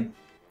fine.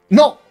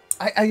 No!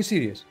 Are you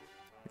serious?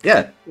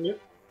 Yeah.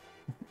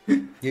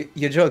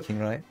 You're joking,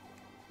 right?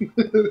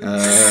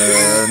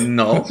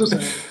 No. So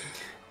sad.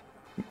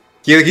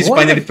 Kirk is Why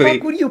finally the fuck free.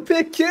 would you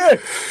pick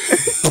Kirk?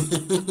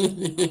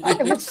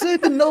 I was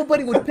certain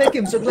nobody would pick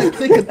him, so like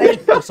pick an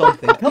 8 or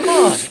something. Come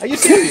on! Are you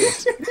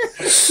serious?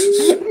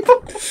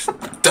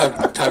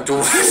 Time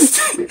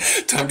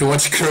to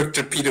watch Kirk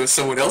torpedo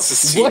someone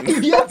else's team. Why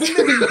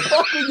the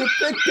fuck would you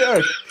pick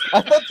Kirk?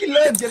 I thought you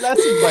learned your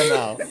lesson by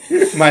now.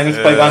 Minus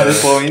 500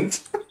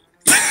 points.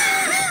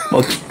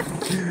 Fuck.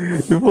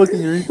 You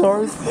fucking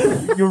retards.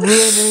 You're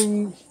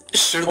ruining.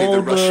 Surely All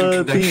the Russian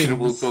the connection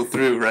will teams. go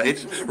through, right?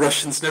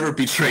 Russians never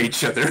betray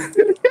each other.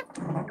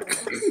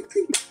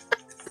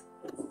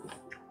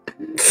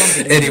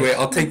 Anyway,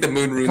 I'll take the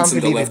moon runes Can't in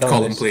the believe left you've done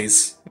column, this.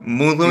 please.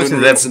 Moon Moon runes in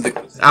runes in the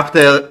the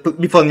after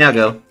before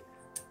Nyaga.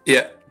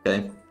 yeah.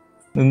 Okay.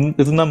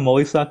 Isn't that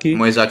Moisaki?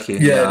 Moizaki.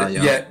 Yeah,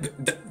 Yeah.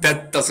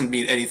 that doesn't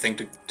mean anything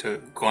to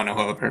Guano,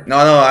 however. No,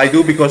 I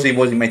do because he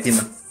was in my team.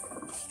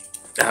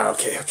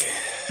 Okay.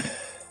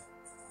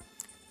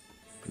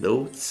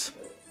 Loads.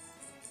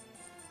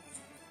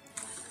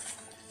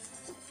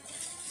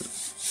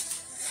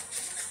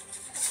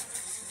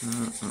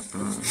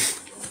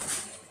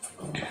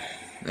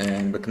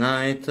 And Black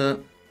Knight.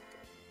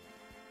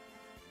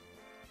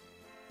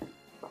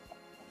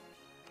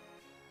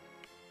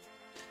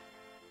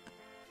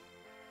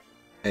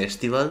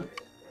 Estival.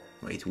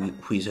 Wait,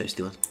 who is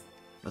Estival?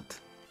 What?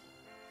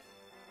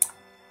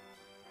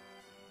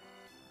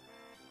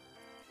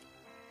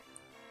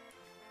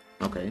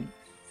 Okay.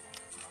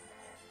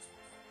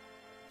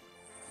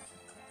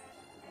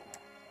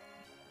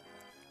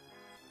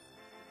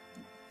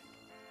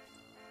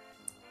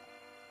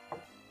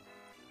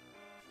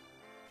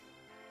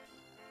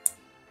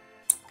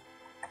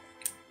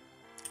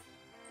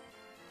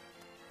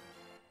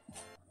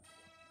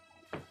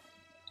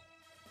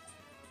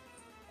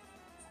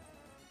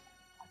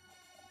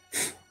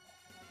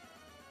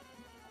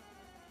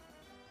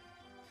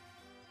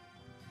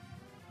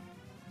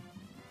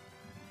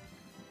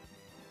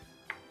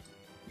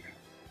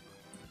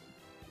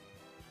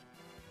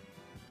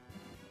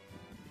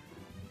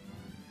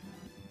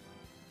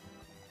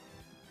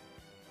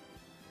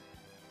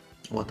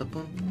 What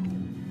happened?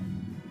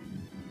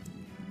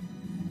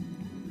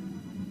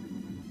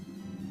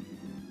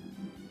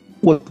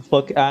 What the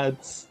fuck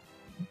ads?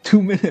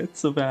 2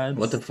 minutes of ads.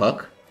 What the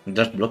fuck?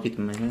 Just block it,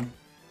 man.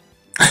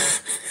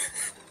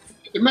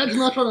 Imagine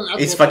not trying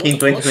to. It's fucking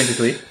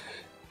 2023.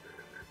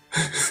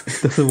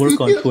 Doesn't work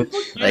on Twitch.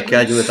 I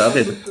can't do it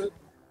update.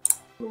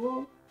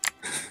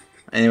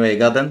 Anyway,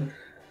 Garden.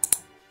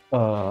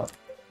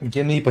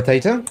 Give me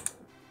potato.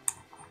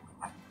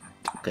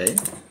 Okay.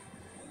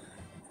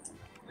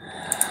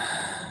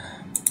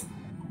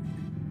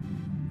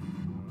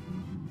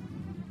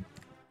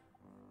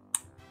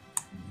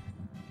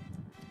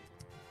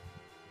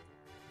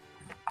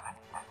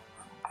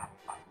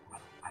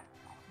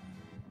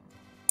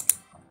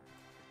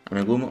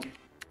 Amegumo.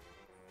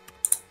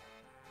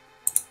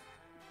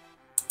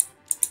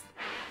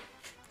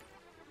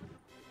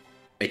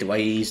 Wait, why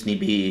is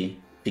Nibi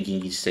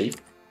picking his safe?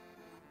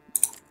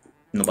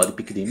 Nobody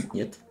picked him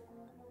yet.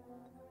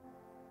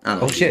 Ah,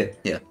 no, Oh, he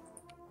shit. did. Yeah.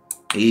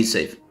 He is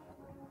safe.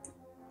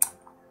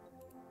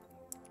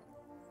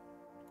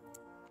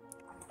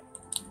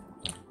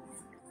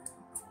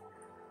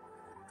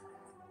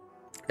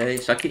 Okay,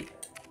 Saki.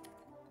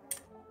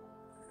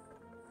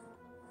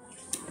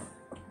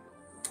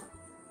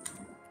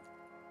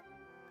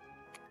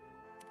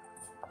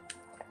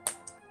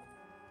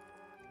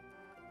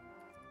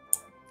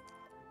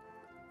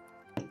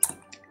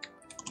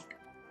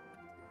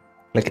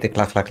 Click the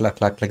clack, clack, clack,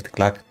 clack, click the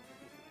clack.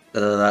 Da,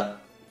 da, da.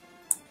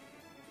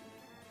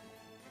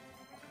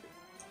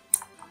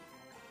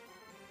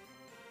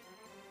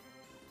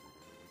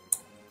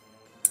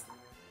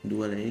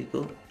 Dua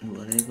Lego,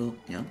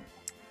 yeah.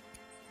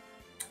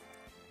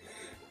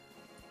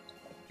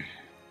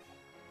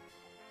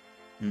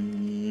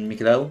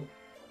 Miklau?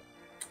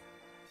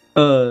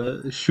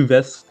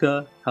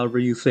 Shuveska, however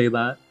you say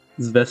that.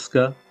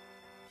 Zveska.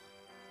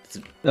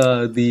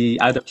 The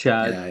Adam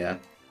Chad. Yeah.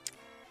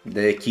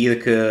 The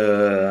Kirk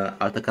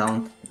art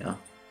account, yeah.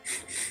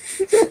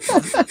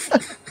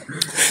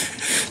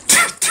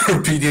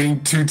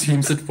 Torpedoing 2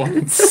 teams at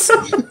once.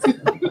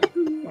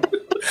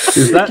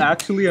 Is that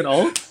actually an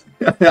alt?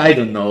 I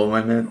don't know,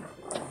 my man.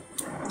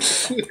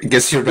 I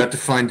guess you're about to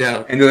find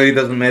out. Anyway, it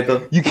doesn't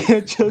matter. You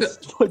can't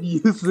just put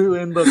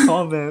Yuzu in the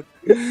comment.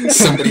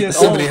 Somebody An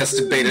alt. has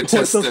to beta What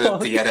test the the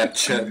fuck? adept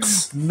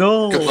checks.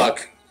 No. Good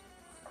luck.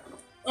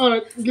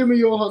 Alright, give me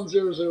Johan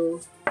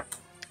 00.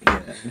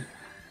 Yeah.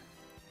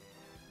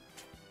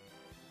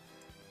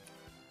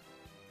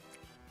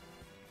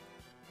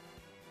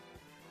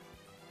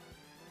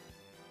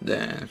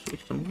 Then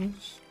switch the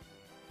moves.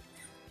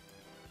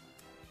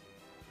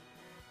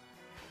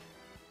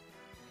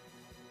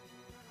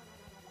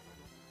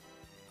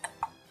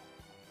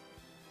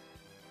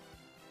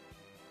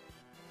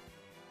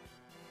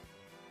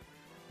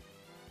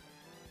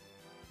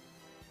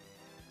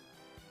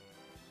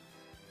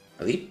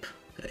 Rip,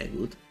 very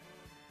good.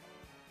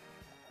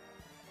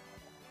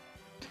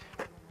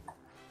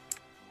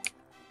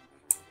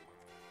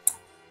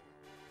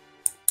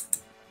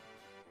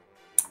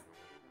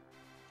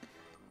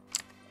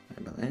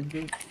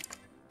 Engine.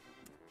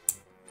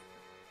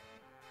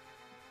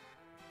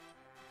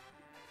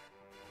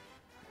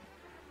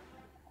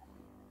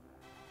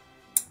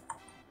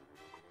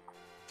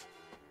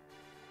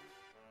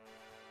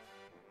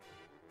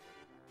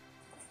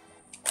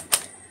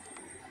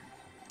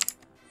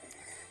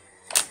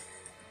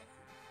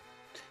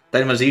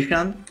 Time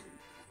Magician.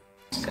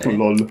 Okay.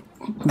 Lol.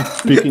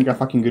 Speaking a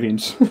fucking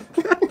Grinch.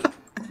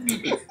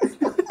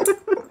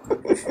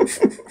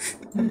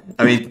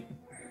 I mean,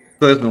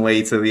 there's no way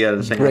it's a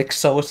real thing. Brick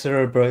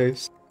Sorcerer,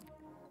 bros.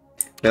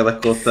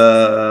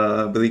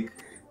 Terracotta brick.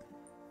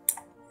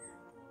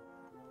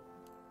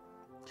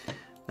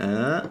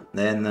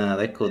 Then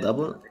record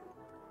double.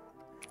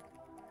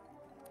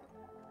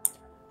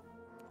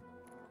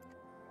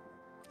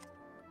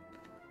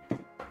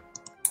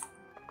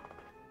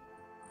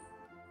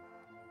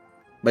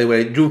 By the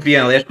way, Droopy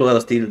and Record are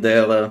still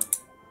there.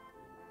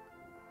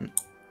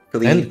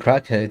 And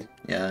Crackhead.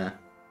 Yeah.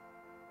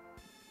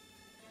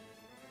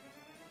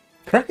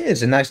 Crackhead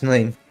is a nice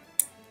name.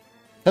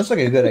 Sounds like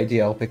a good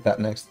idea. I'll pick that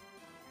next.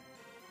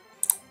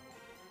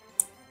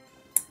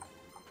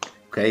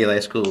 Okay,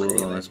 let's go.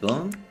 Let's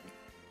go.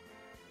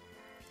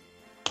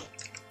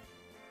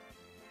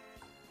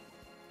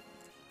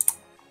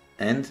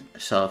 And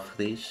soft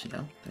freeze, yeah.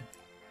 Okay.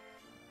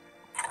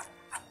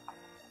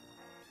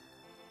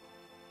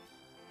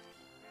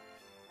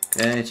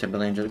 Okay,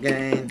 Chamber Angel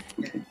again.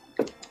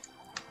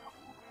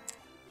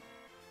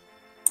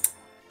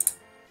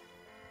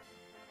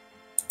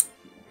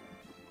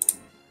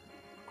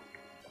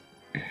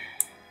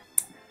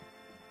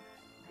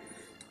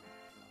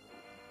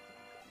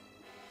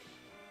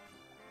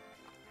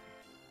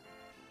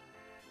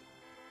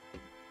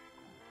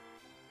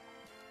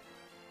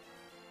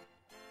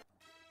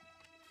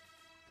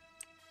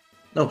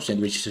 No,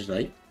 sandwich is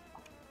right.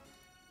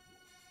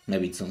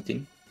 Maybe it's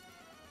something.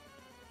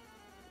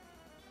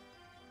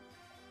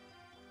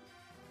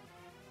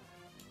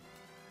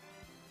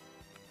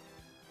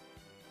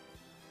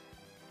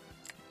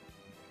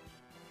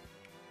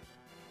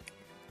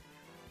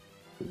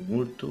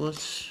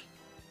 Multus.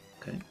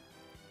 Okay.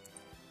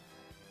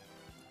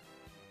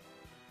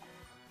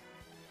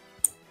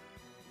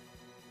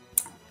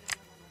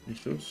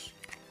 Issues.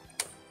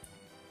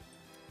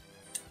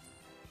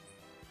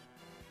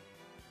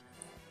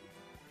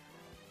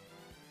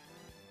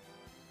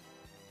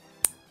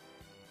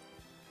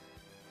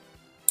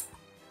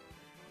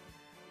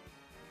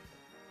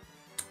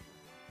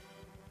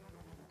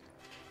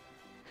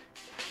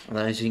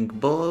 Rising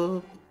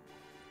Bob.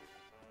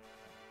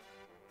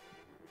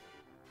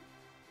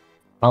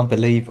 Can't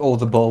believe all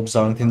the bulbs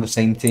aren't in the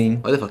same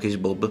team. Where the fuck is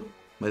Bob,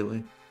 by the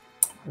way?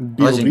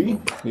 B.O.B?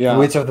 Yeah.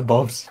 Which of the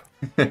bulbs?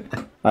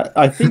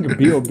 I think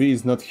B.O.B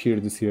is not here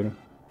this year.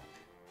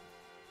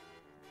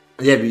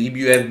 Yeah,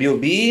 you have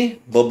B.O.B,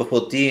 Bob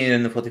 14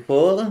 and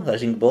 44,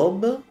 Rising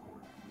Bob.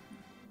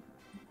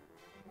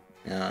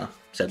 Yeah,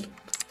 sad.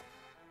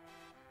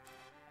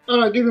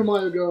 Alright, give me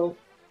Mayo Girl.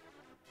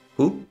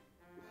 Who?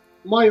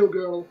 Mayo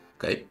Girl.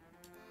 Okay.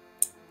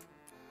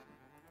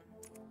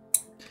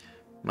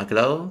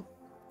 McLeod.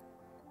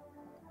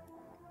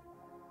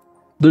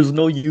 There's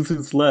no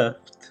users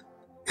left.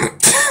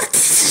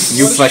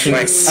 You fucking.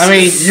 I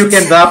mean, you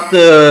can draft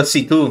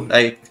C2.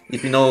 Like,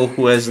 if you know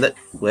who has that,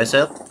 who has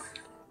that,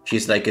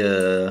 she's like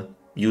a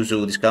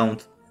user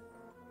discount.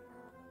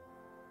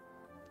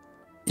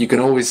 You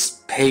can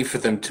always pay for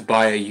them to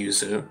buy a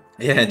user.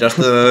 Yeah, just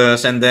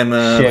send them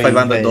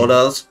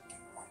 $500.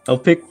 I'll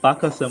pick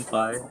Baka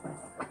Senpai.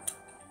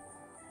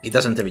 He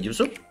doesn't have a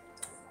user.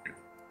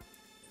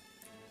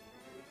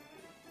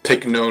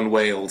 Pick known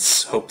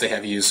whales. Hope they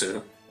have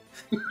user.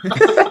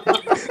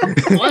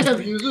 I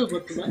have users,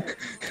 but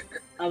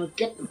I would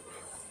get them.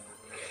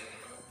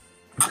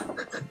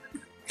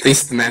 At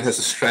least the man has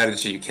a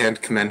strategy. You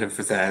can't commend him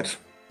for that.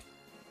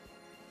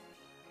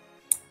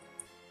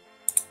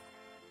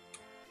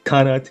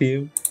 Kana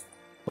team.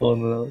 Oh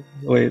no!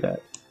 Wait,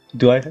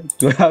 do I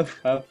have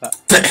that?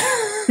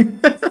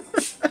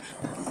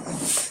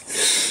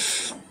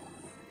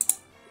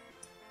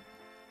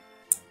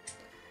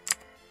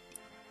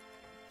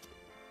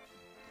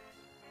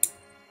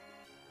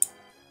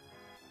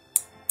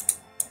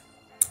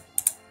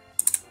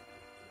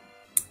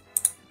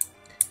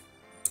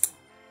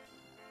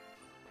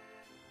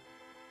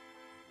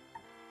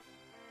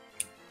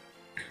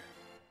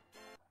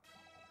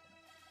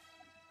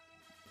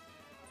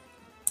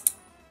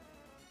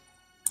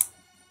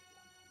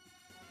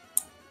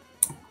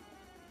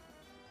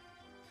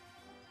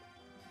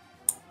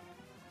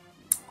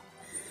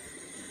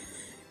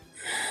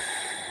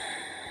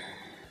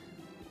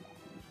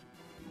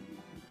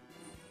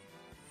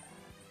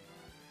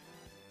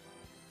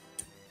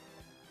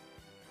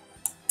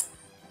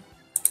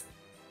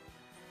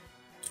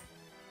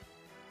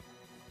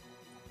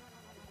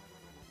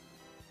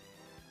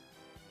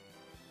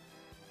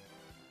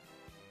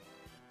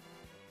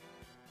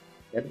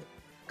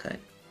 Okay.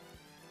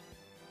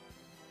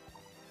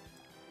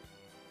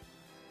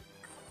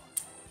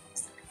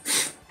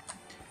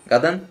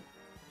 Garden?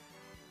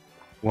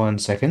 1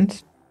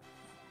 second.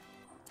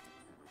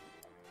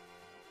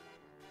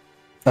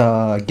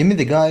 Give me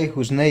the guy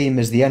whose name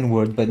is the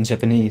N-word but in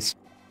Japanese.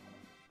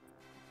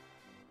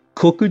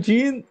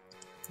 Kokujin?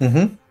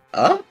 Mm-hmm.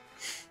 Ah?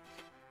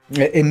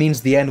 It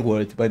means the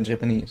N-word but in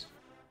Japanese.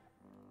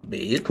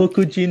 Be it.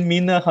 Kokujin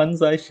Mina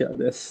Hanzaisha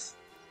desu.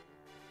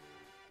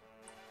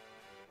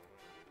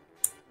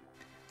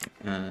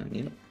 Yeah.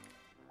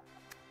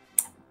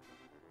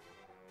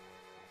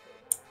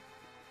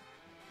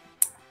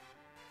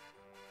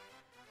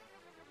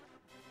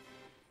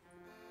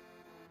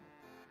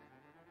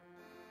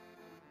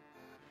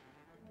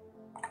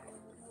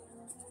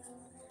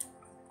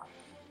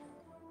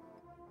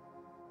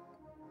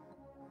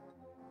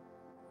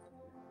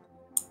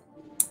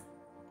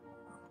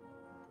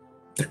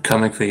 They're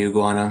coming for you,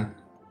 Guano.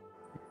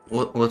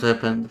 What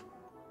happened?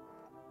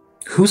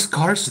 Whose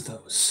cars are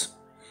those?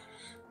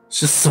 It's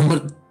just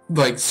someone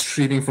like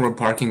streaming from a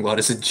parking lot.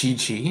 Is it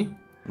GG?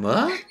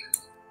 What?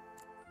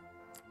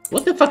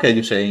 What the fuck are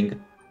you saying?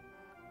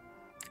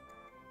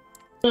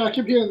 Yeah, I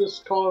keep hearing this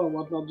car and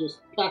whatnot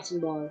just passing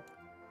by.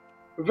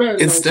 Very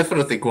It's nice.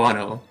 definitely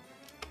Guano.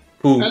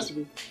 Who? Has to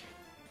be.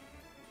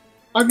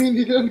 I mean,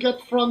 he didn't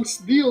get Frank's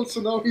deal,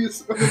 so now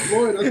he's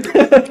unemployed on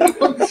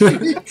the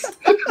streets.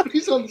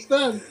 Please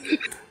understand.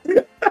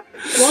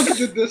 Frank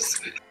did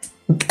this.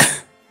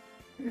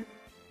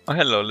 Oh,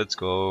 hello, let's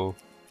go.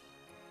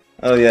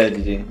 Oh yeah,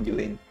 GG, you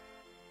win.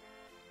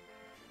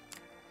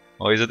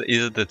 Oh, is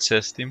it the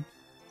chess team?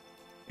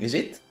 Is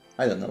it?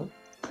 I don't know.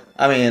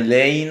 I mean,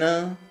 Lane.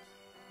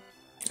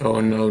 Oh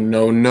no,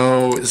 no,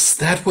 no. Is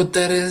that what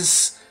that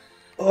is?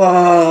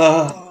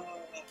 Oh,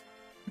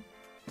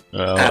 I'm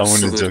only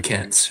Absolute joking. Oh,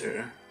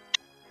 cancer.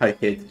 I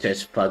hate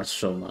chess pugs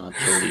so much.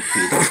 Holy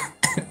shit.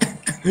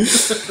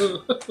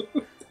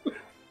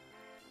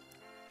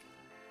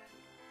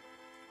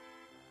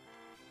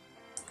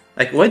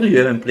 Like, why do you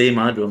even play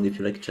Mahjong if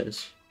you like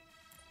chess?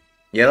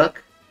 Yerak?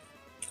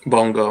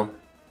 Bongo.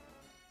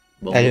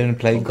 I didn't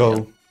play Bongo.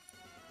 Go.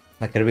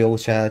 Like a real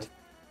Chad.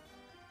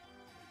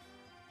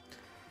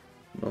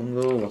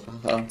 Bongo,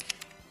 haha.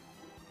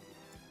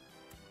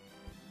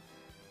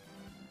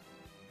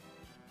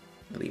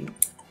 Rim.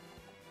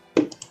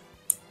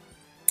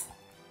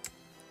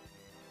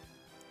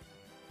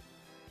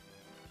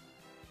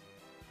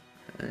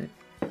 Okay.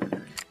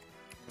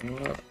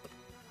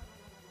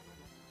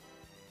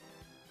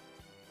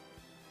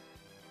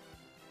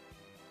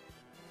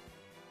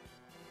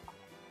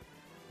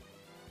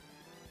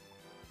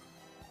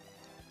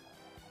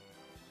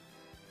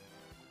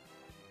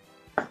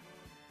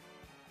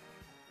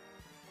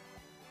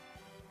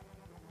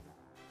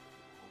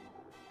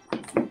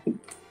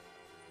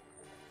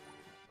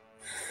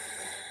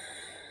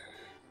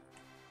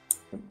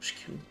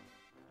 Skill.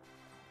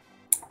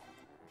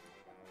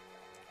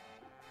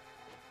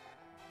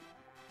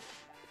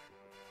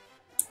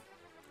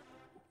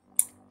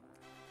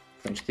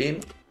 French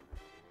team.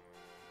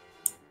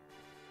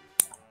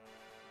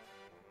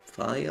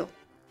 Fire.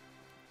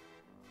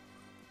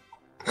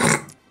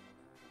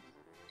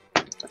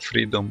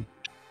 Freedom.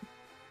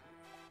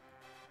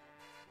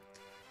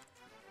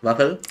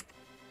 Wackel.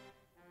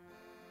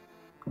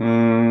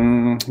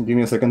 Give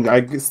me a second.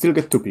 I still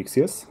get 2 picks,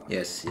 yes?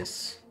 Yes,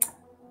 yes.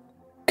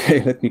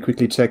 Okay, let me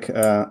quickly check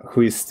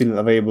who is still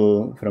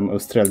available from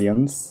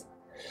Australians.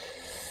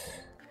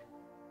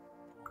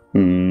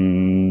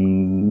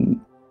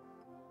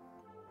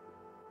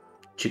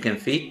 Chicken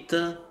Feet.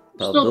 Still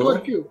quite a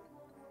Pardot. few.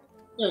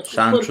 Yeah, quite a few.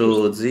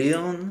 Sancho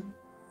Zion.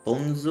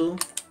 Ponzu.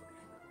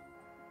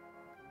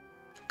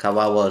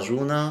 Kawawa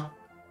Juna.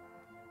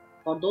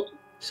 Pardot.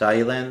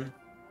 Silen.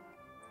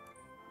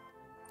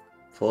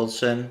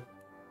 Folsen.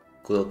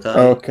 Kurokai.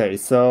 Okay,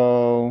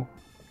 so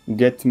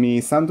get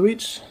me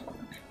sandwich.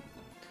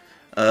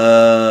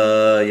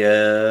 Yeah.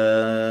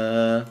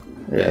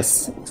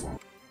 Yes.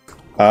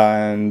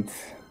 And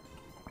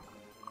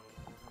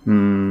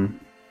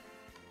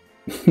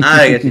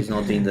I guess it's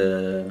not in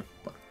the.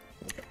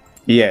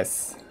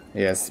 yes,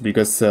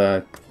 because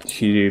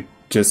he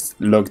just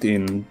logged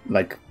in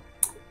like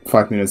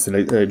 5 minutes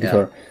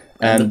before,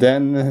 and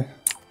then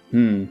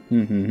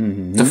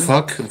The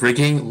fuck?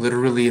 Rigging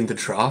literally in the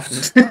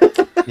draft?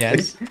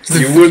 Yes.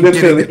 You wouldn't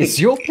Getting- really. It's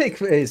your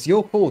pick. It's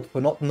your fault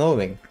for not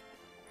knowing.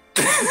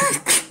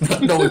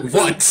 Not knowing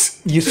what?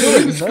 You should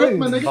have It's good,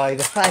 known man. by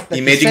the fact that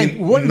Imagine you sent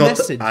one not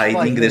message hiding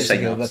 5 the minutes ago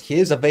signals. that he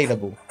is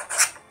available.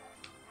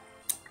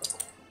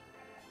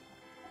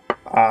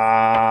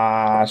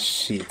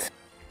 shit.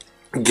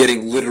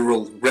 Getting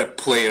literal rep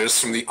players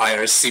from the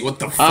IRC. What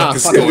the fuck Ah,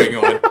 is fuck. going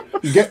on?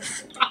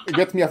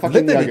 Get me a fucking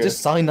Literally, Jagger.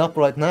 just sign up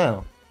right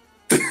now.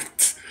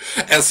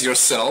 As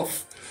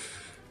yourself?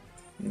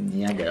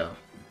 Nyaga.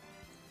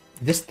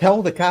 Just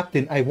tell the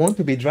captain, I want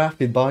to be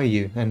drafted by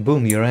you, and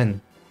boom, you're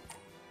in.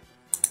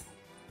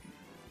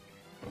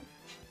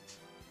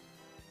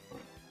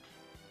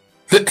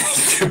 You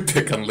can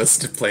pick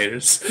unlisted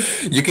players.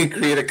 You can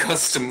create a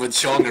custom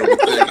Mahjonger with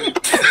the...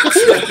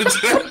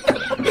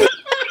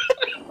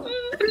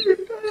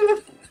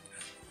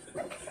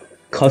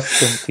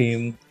 Custom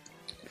team.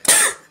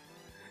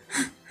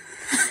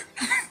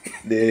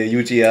 The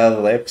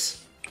UGR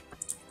reps.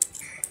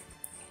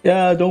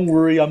 Yeah, don't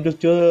worry. I'm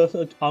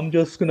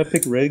just gonna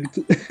pick rigged.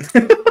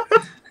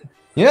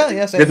 Yeah,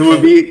 yes. That will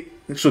be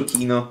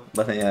Shokino,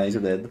 but yeah, he's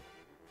dead.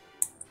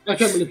 I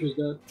can't believe he's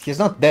dead. He's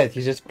not dead.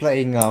 He's just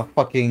playing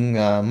fucking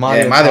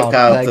Mario Mario Kart,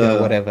 Kart, Flag or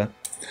whatever.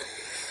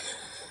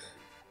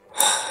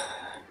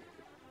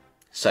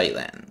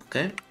 Silent,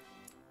 okay?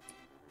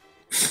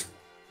 Fuck!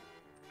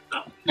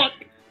 That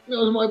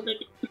was my pick.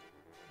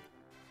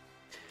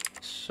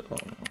 So,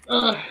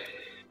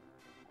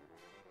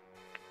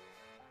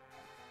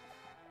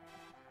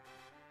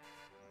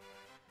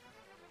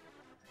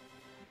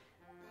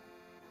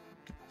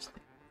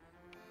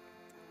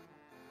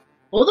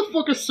 what the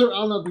fuck is Sir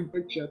Anna being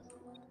picked yet?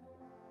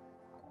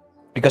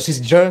 Because he's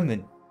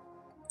German.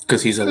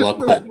 Because he's a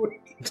locklet.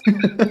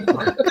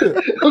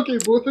 Okay,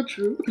 both are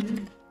true.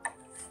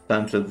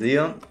 time for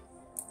Dion.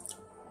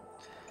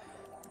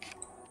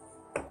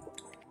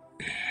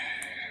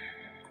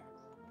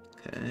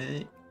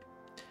 Okay.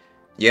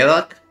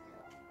 Yerak.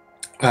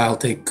 I'll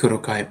take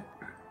Kurokai.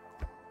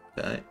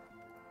 Okay.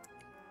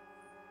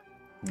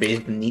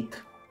 Base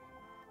Neat.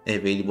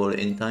 Available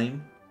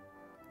anytime.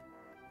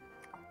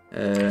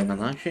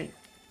 Nanashi.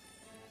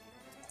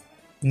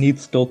 Need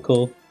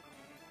Stoko.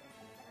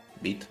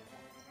 Beat.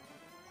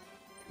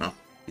 No,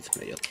 it's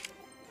player.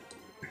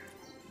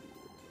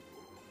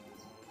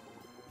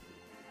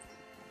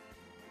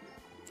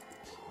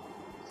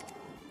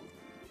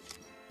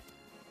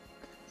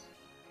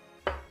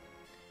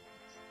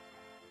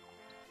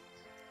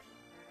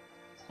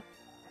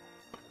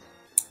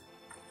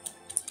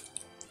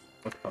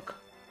 What the fuck?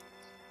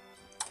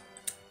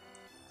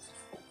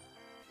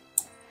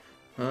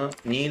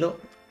 Nilo.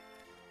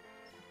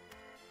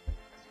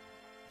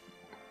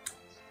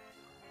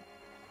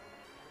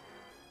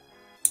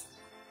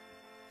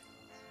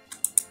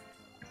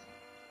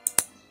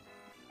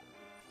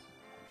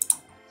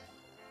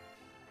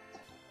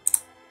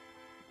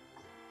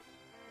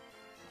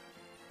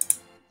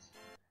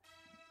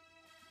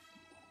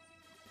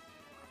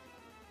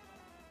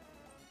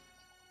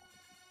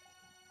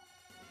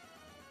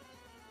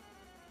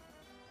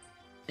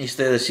 Is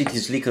there a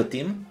City's Liquor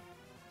team?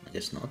 I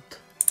guess not.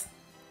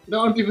 There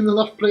aren't even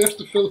enough players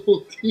to fill a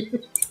whole team.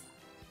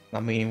 I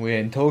mean, we're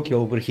in Tokyo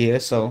over here,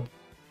 so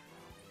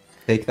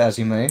take that as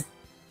you may.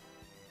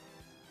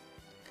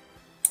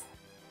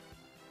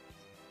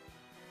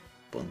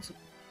 Bonzo.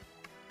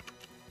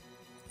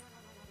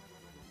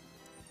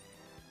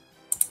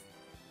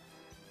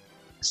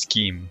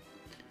 Scheme.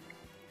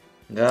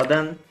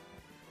 Garden.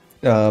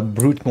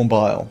 Brute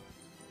Mobile.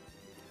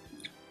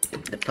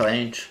 The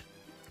French.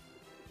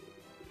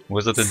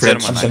 Was that a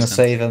French, German I'm gonna accent?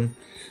 save him.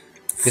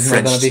 He's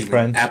not gonna be team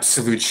French.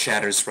 absolute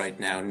shatters right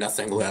now.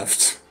 Nothing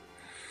left.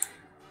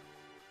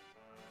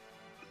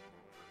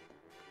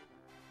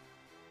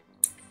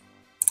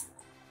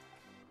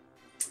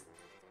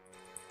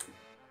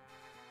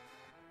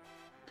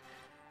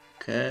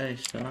 Okay,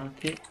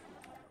 Saki.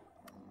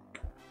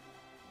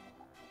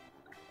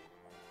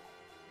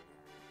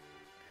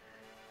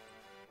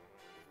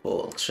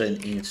 False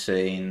and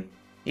insane.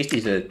 Is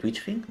this a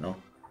Twitch thing? No.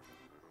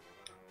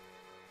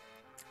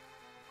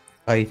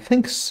 I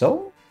think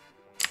so.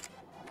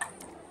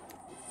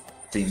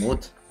 Team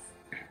what?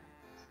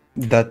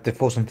 That the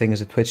Frozen thing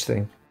is a Twitch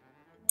thing.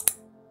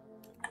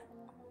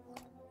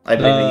 I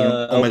believe in you.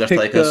 Omega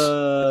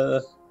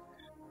Strikers.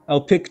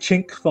 I'll pick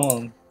Chink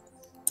Fong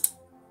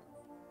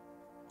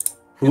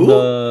in Who?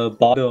 the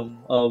bottom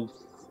of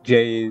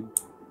Jade. Near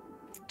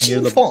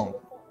Ching the- Fong.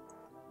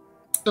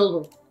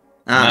 Silver.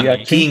 Ah, Yeah,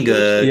 King,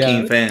 yeah.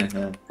 King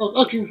fan.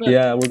 Oh, okay, fair.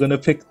 Yeah, we're gonna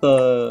pick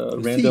the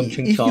random See,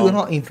 Ching if you're Chong.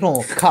 not in front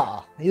of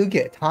car, you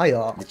get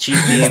tired. The cheap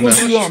team.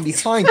 If you are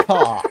behind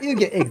car, you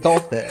get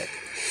exhausted.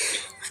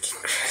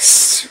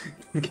 Christ.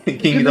 Give me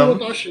Kingdom.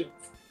 Watashi.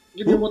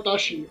 Give me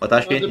Watashi.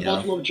 Watashi, At the yeah.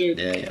 bottom of Jade.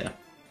 Yeah, yeah.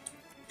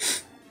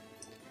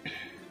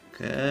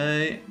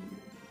 Okay.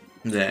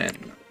 Then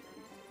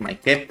my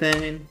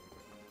captain.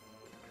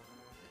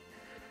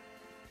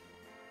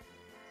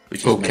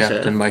 Which Oh, is myself.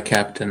 Captain, my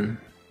Captain.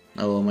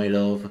 Oh, my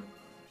love.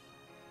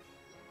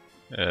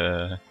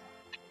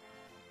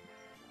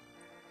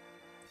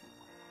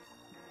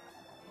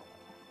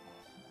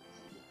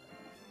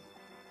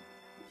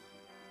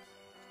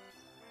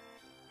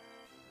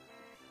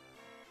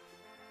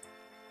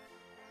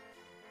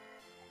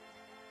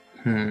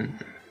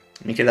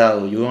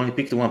 Mikelao, you only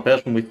picked one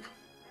person with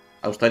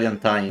Australian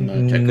time.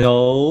 Check.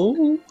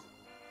 No.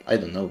 I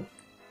don't know.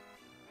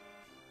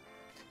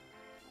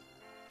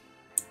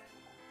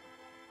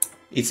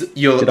 It's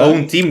your Did I?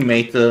 own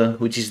teammate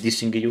which is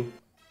dissing you.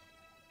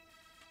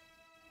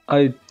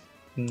 I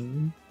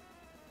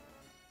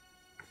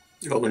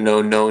Oh,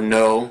 no, no,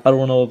 no.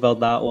 don't know about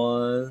that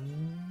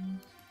one.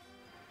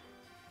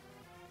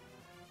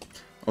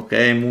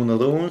 Okay, Moon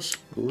Runes.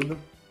 Good.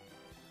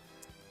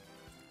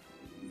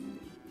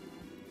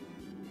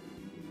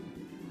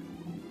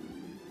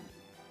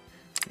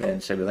 Then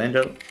Cyber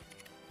Angel.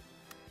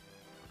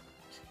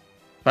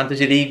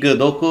 Fantasy League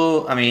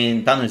Doku. I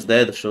mean, Tano is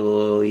dead,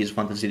 so he's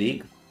Fantasy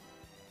League.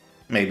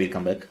 Maybe he'll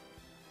come back.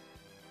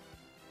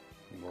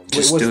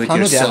 Just was do it Tano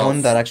the yourself.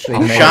 one that actually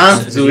I'm made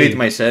Chance it? to do it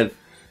myself.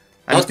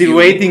 I'm Not still you,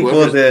 waiting for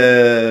whoever-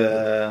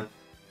 the.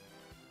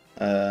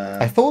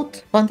 I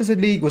thought Fantasy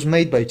League was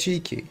made by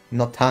Cheeky,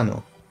 not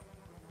Tano.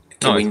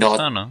 Can No, we it's not?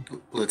 Tano.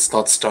 Let's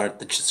not start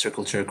the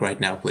circle jerk right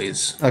now,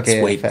 please.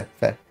 Okay, Let's wait.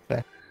 fair.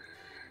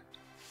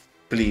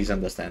 Please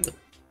understand.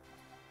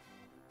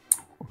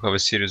 We have a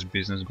serious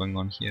business going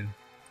on here.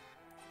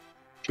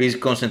 Please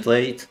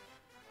concentrate.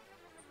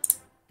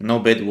 No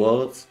bad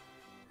words.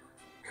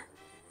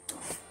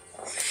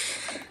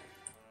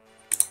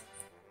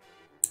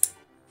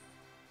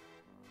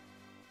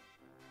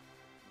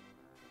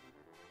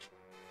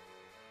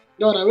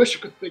 God, I wish you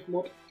could pick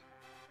more.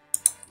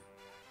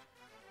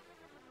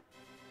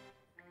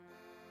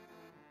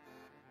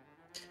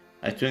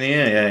 Actually,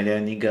 yeah,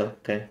 Nigel.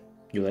 Okay,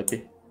 you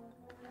happy?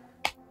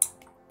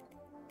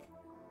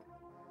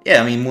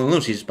 Yeah, I mean,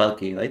 Moonloose is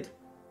bulky, right?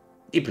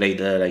 He played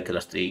like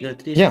last league,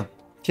 at least. Yeah,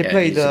 he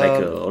played. He's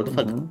like old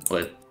fuck.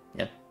 Well,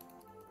 yeah.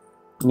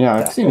 Yeah,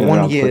 I've seen it 1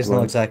 around year quite is not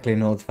well. exactly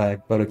an old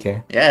fact, but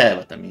okay. Yeah,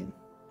 but I mean,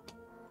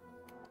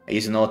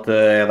 he's not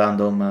a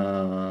random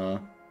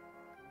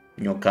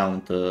new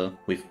account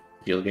with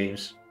your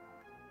games.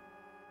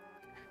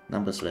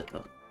 Numbers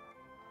letter.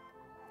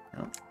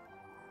 Yeah.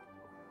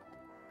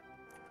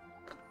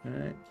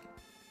 Okay.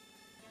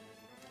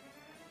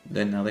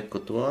 Then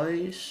Areco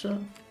twice.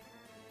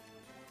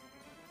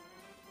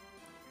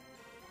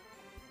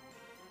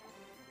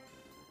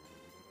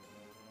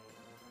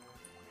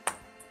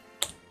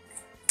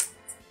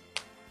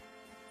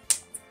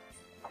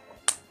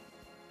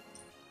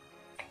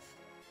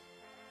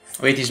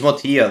 Wait, he's not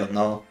here.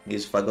 No,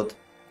 he's forgot.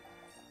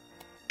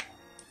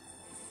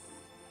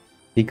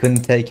 He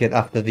couldn't take it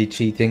after the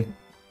cheating.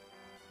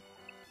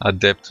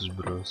 Adeptus,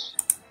 bros.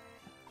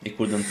 He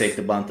couldn't take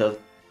the banter.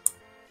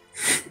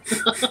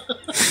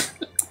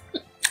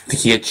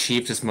 He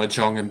achieved his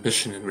mahjong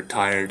ambition and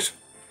retired.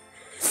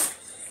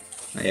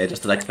 Yeah,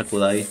 just like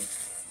Sakurai.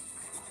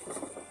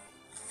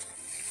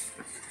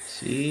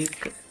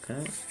 Sick.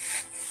 Okay.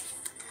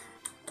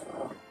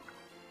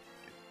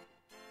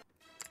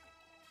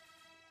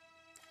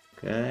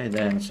 Okay,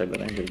 then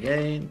second angel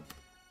game.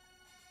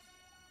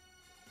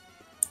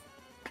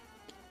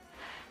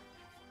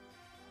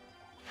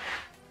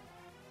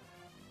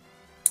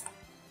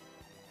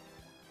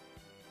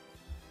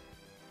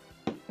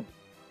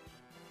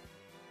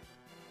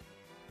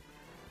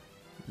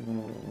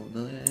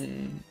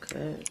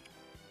 Okay.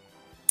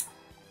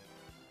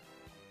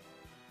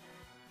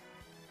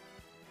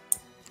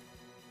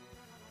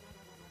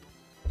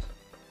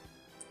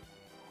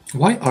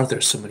 Why are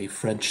there so many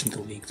French in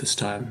the league this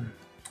time?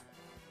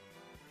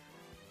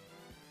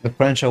 The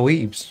French are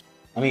weebs.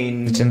 I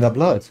mean, It's in their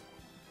blood.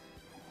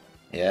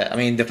 yeah, I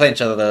mean the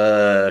French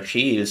are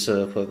shields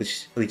for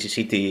Richie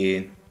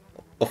City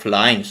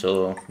offline,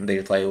 so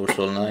they try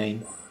also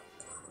online.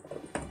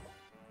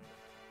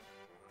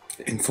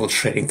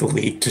 Infiltrating the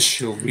league to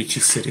shield Ricci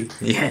City.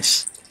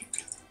 Yes.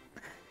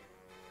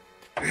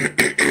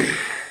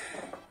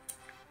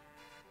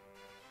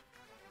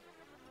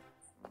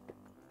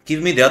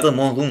 Give me the other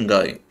Mongoon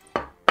guy.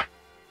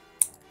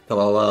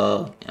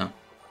 Kawawa, yeah.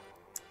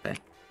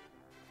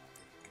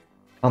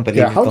 Can't believe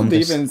Yeah, you've how done did they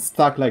this. even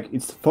stack like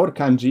it's 4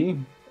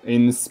 kanji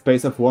in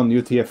space of 1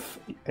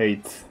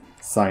 UTF-8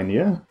 sign,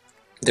 yeah?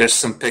 There's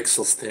some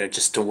pixels there,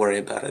 just don't worry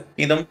about it.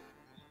 Need them?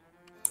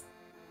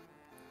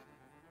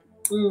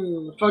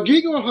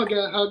 Fagig or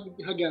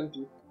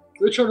Haganti?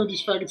 Which one of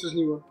these faggots is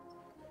newer?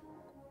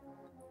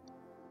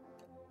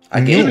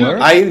 Newer?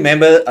 I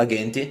remember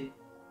Agenti.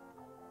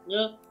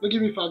 Yeah, then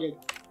give me Fagig.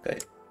 Okay.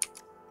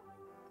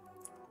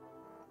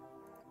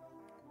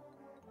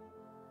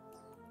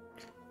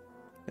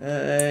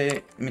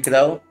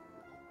 Mikadao?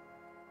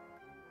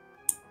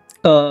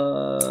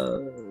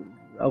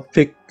 I'll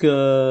pick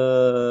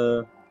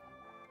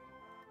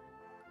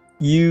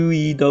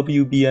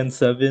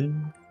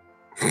UEWBN7.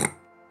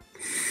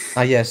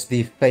 Ah yes,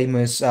 the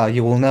famous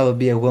You Will Never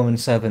Be a Woman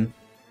 7.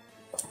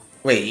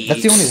 Wait.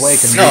 That's the only way I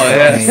can No, read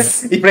that name.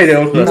 he played it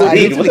also. I What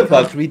literally the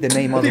fuck? can't read the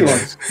name What do you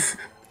want?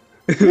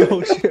 otherwise.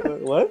 Oh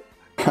shit, what?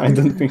 I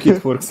don't think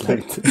it works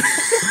like this.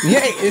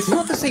 Yeah, it's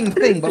not the same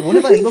thing, but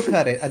whenever I look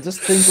at it, I just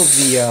think of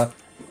the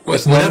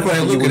Whenever I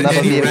You look will at never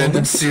any be a random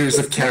woman. series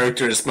of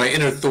characters, my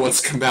inner thoughts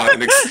come out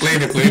and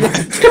exclaimively, but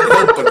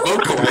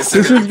vocalize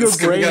This it. is your It's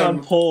coming brain out-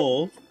 on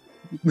pole.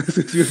 This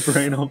is your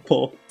brain on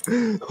pole.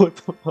 What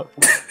the fuck?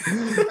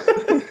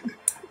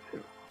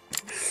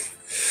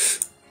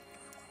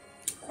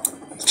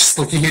 Just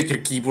looking at your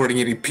keyboard and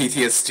getting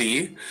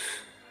PTSD.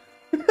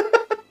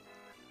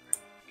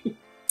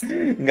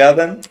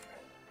 Garden?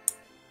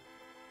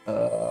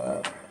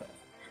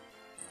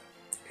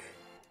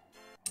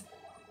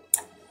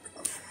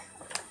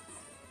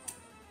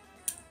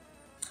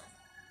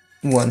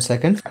 One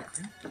second.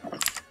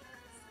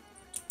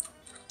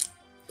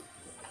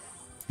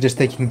 Just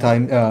taking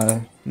time,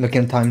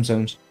 looking at time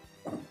zones.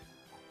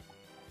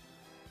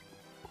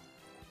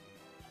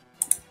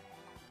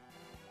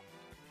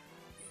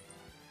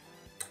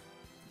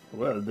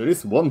 Well, there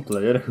is one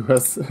player who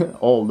has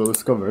all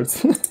those covered.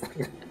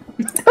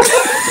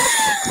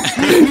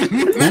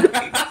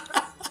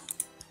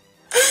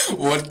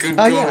 What could Oh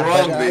go yeah,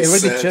 wrong, but, they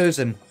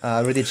said. I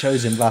already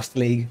chosen last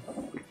league.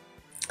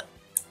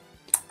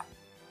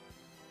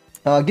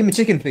 Give me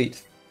chicken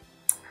feet.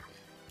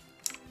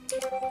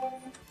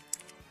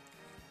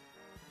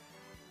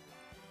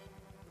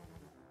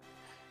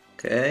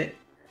 Okay.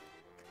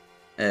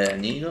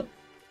 Nigo.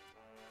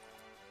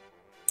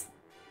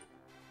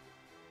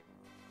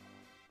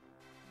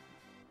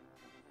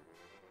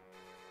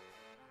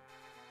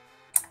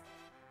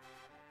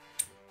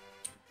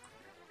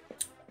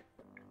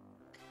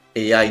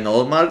 AI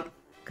normal.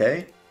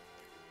 Okay.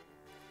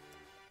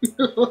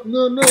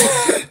 No.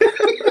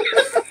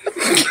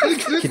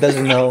 He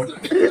doesn't know.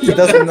 He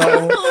doesn't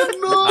know.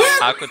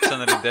 Ako it's an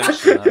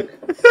redemption arc.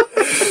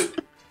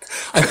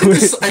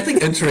 I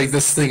think entering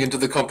this thing into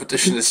the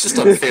competition is just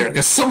unfair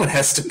because someone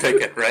has to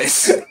pick it, right?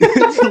 It's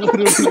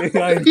literally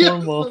AI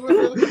normal.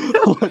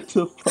 What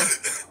the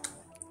fuck?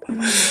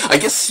 I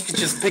guess you could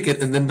just pick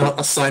it and then not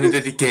assign it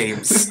any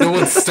games. No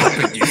one's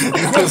stopping you from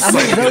not I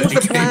assigning mean, that it was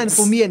any the plan games.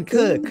 for me and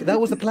Kirk.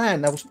 That was the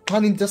plan. I was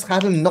planning to just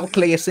have him not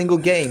play a single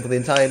game for the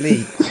entire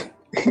league.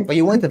 But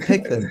you wanted to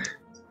pick them.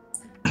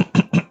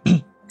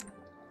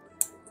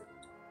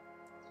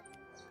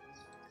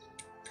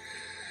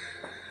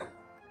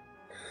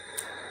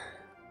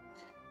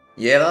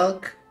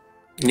 Yeralk.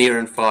 Near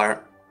and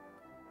far.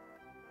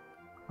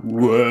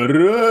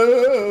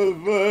 Wherever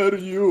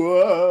you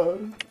are.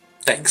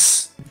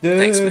 Thanks.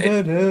 Thanks,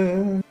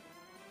 mate.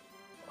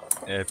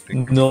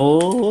 Epic.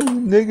 No,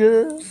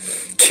 nigger.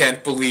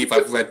 Can't believe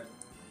I've let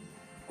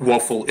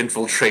Waffle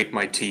infiltrate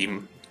my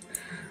team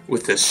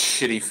with this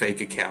shitty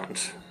fake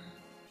account.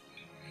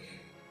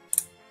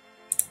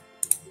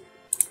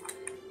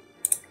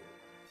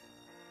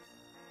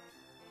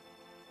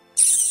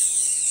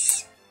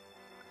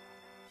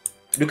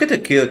 Look at the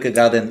Kirk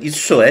Garden.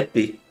 He's so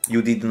happy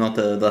you did not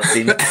draft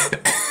him.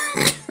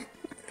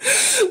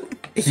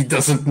 He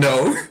doesn't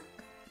know.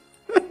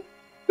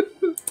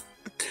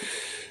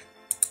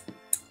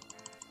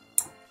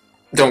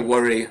 Don't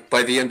worry.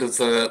 By the end of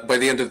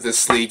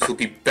this league, he'll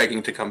be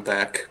begging to come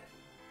back.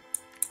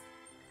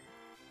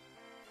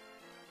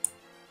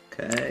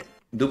 Okay.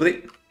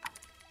 Dubry.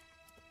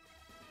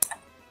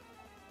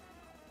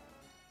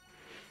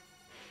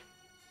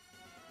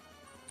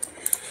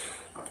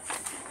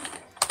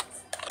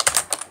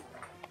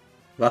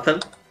 Waffle.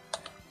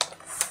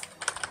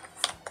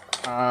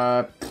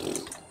 Well,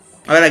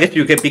 I guess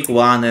you can pick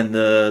one and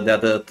the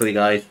other three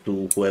guys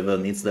to whoever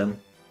needs them.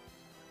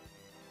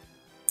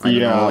 I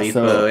don't know if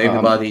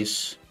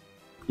everybody's...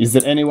 Is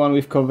there anyone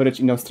with coverage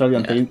in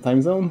Australian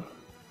time zone?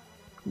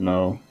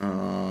 No.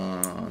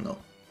 No.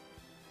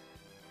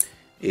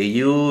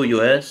 EU,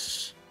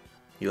 US...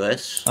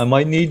 US? I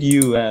might need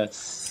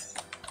US.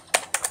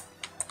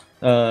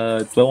 Do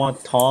I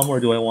want Tom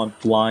or do I want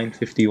Blind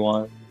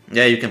 51?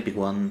 Yeah, you can pick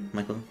one,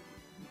 Michael.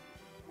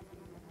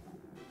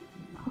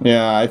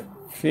 Yeah, I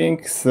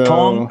think so.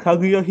 Tom,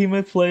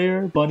 Kaguya-hime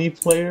player, Bunny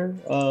player,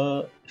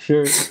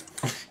 sure.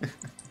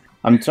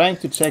 I'm trying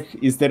to check,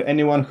 is there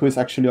anyone who is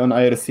actually on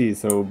IRC,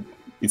 so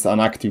it's an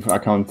active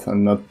account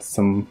and not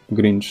some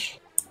Grinch.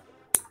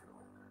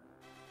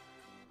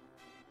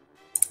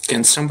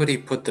 Can somebody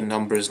put the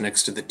numbers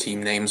next to the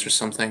team names or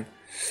something,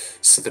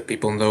 so that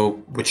people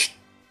know which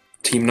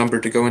team number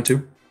to go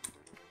into?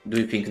 Do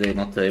you think they're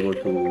not able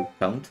to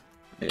count?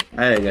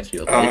 I guess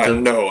you're right.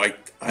 No, I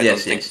don't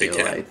think yes, they you're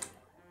can. right.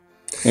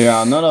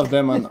 Yeah, none of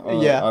them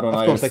are Yeah, on of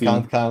course IRC. I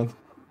can't count.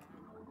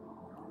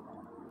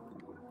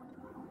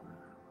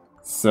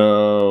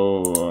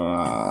 So...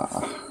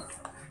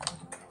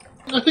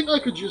 I think I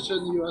could use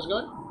an US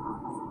guy.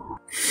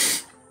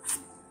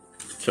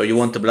 So you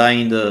want to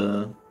blind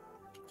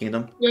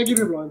Kingdom? Yeah, give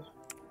me blind.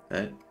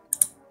 Okay.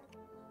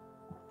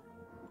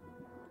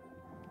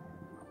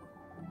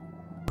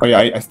 Oh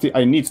yeah,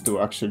 I need to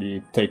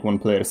actually take one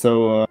player,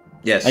 so...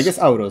 Yes. I guess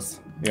Auros.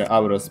 Yeah,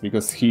 Auros,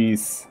 because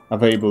he's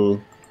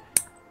available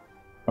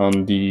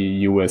on the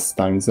US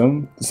time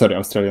zone. Sorry,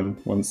 Australian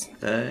ones.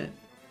 Okay.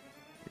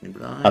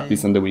 Blind. At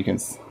least on the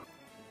weekends.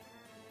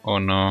 Oh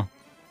no.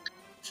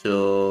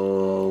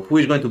 So who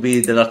is going to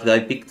be the last guy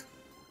picked?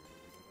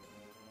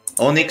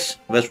 Onyx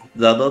versus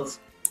Zadot.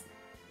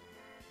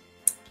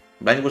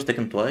 Blind was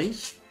taken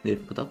twice. They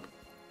put up.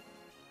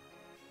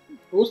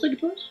 Who was taking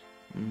twice?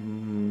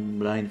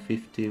 Blind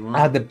 51.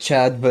 Adab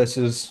Chad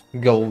versus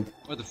Gold.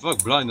 What the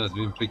fuck? Blind has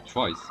been picked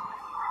twice.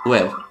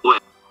 Where?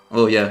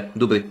 Oh yeah,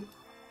 Dubry. You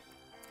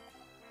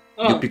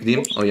Ah, picked him?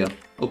 oops. Oh yeah.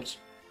 Oops.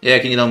 Yeah,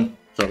 Kingdom.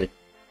 Sorry.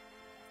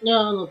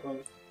 Yeah, no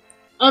problem.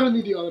 I don't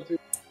need the other two.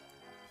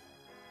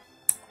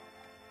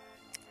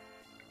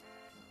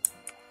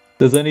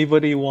 Does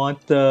anybody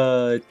want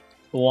the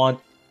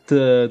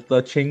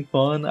Ching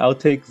Fun? I'll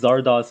take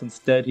Zardos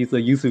instead. He's a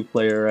Yuzu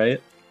player,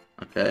 right?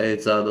 Okay,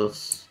 it's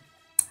Zados.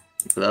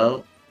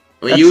 Well,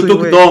 Actually, you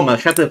took wait. Dom.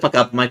 Shut the fuck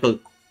up, Michael.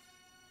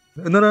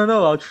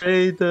 No. I'll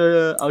trade.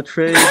 Fucking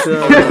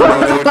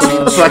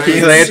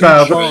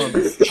later.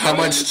 How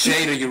much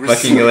shade are you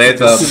Fucking receiving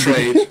later. for this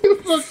trade? You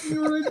fucking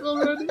right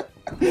already.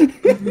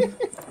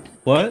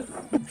 What?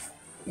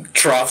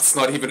 Draft's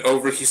not even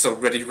over, he's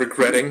already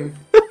regretting.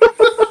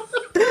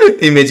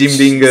 Imagine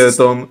being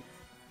Tom.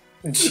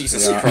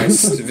 Jesus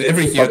Christ.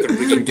 Every year the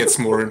rigging gets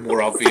more and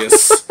more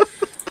obvious.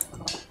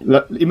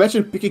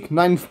 Imagine picking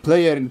 9th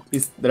player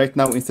is right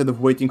now instead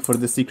of waiting for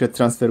the secret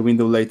transfer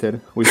window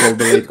later with all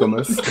the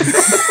latecomers.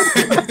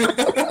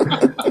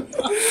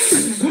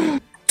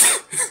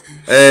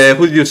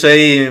 Who did you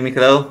say,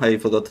 Mikhail? I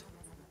forgot.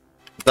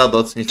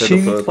 Tardots instead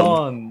Ching of Tom.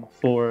 Fon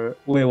for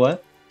wait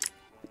what?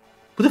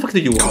 Who the fuck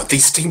did you want? God,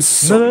 these teams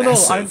are so No.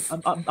 massive.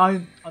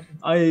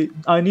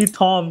 I need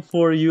Tom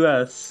for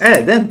US.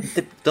 Hey, then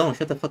don't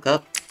shut the fuck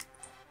up.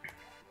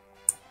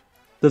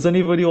 Does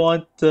anybody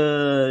want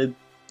You're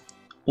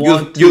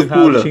to have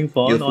fool. Ching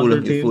Fon You're on their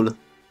fool. team? You're fool.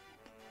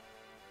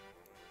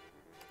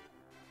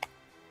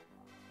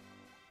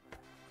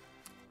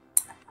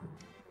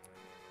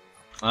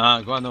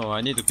 Guano,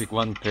 I need to pick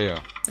one player.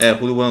 Yeah,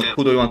 who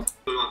do you want?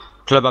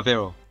 Club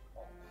Apero.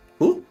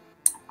 Who?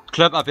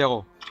 Club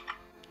Apero.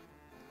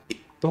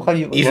 How can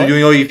you? If what? you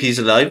know if he's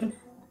alive?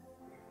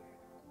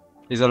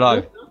 He's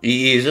alive.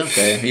 He is,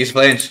 okay. He's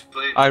French.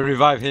 I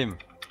revive him.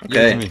 Give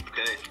Okay. it to me.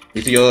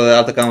 It's your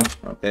alt account.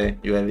 Okay,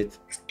 you have it.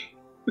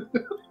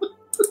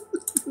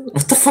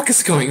 What the fuck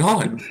is going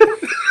on?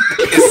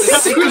 Is the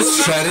secret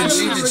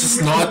strategy to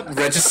just not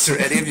register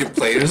any of your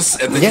players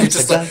and then you Yes,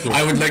 just exactly.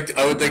 I would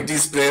like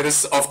these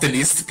players off the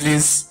list,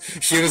 please.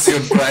 Here's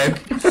your bribe.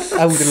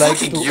 I would like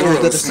Fucking to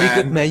order the Euros,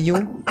 secret man.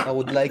 menu. I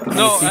would like the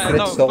No, secret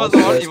no, sauce first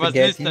of all, he was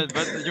spaghetti. listed,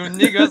 but you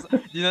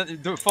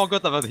niggas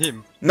forgot about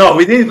him. No,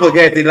 we didn't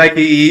forget it. Like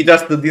he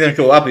just didn't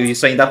show up. He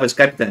signed up as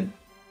captain,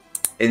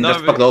 and No,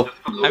 just but- fucked off.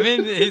 I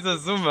mean, he's a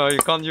zoomer, you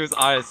can't use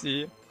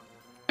ISE.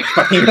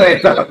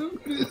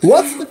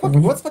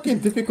 What's fucking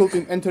difficult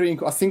in entering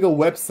a single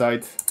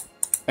website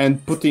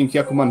and putting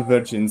Yakuman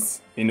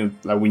Virgins in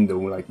a window?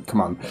 Like,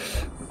 come on.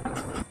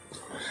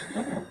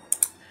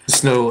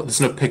 There's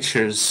no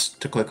pictures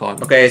to click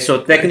on. Okay,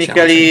 so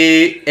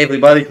technically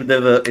everybody should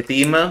have a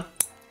team.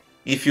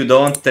 If you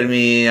don't, tell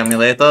me I'm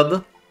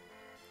elated.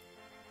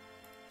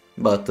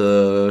 But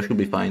should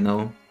be fine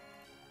now.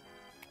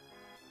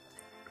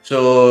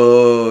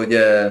 So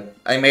yeah,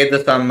 I made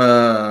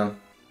some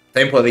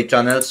temporary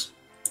channels.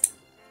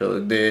 So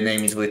the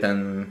name is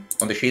written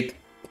on the sheet.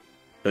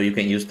 So you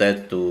can use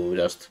that to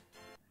just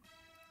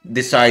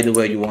decide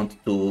where you want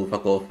to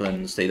fuck off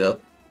and stay there.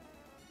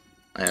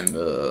 And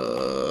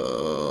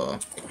well,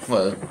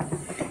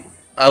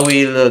 I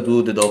will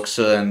do the docs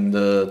and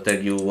tell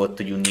you what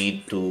you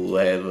need to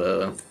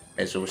have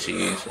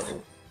SOC,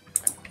 so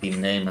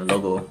team name and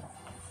logo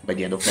by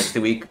the end of next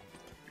week.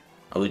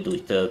 I will do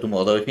it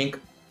tomorrow, I think.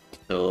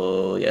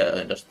 So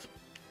yeah, just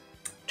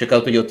check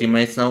out your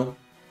teammates now.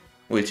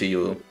 We'll see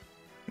you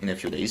in a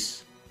few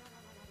days.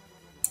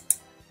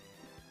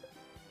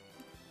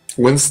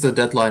 When's the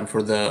deadline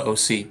for the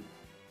OC?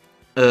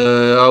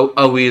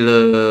 I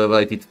will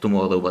write it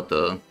tomorrow, but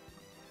the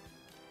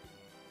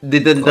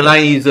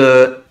line is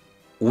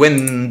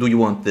when do you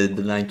want the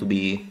line to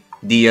be?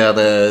 Dear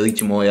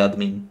Richimo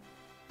admin.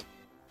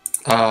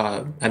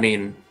 I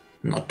mean,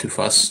 not too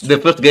fast. The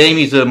first game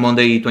is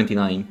Monday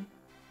 29.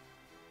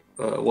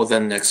 Well,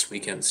 then next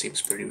weekend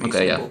seems pretty reasonable.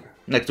 Okay, yeah.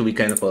 Next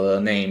weekend for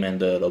name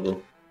and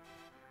logo.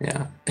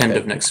 Yeah, end Okay.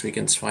 of next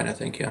weekend's fine, I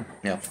think, yeah.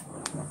 Yeah.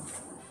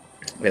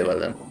 Very well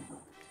then.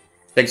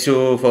 Thanks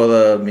you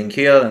for being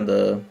here and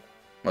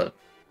well,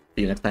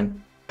 see you next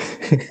time.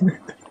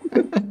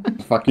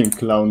 Fucking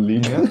clown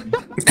league.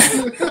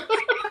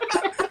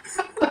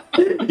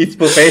 It's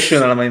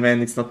professional, my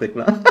man. It's not a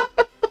clown.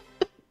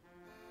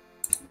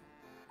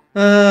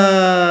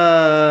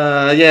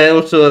 Yeah,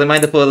 also a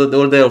reminder for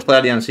all the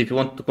Australians, if you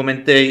want to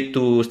commentate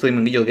to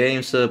stream video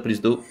games, please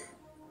do.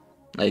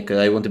 Like,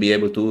 I want to be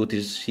able to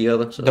this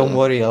year. So, Don't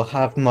worry, I'll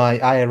have my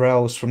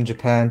IRLs from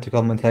Japan to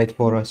commentate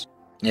for us.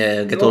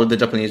 yeah, get all the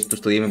Japanese to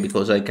stream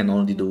because I can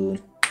only do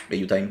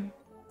AU time.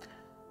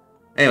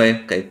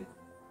 Anyway, okay.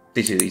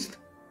 This is it.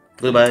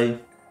 Goodbye.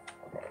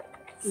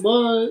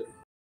 Bye.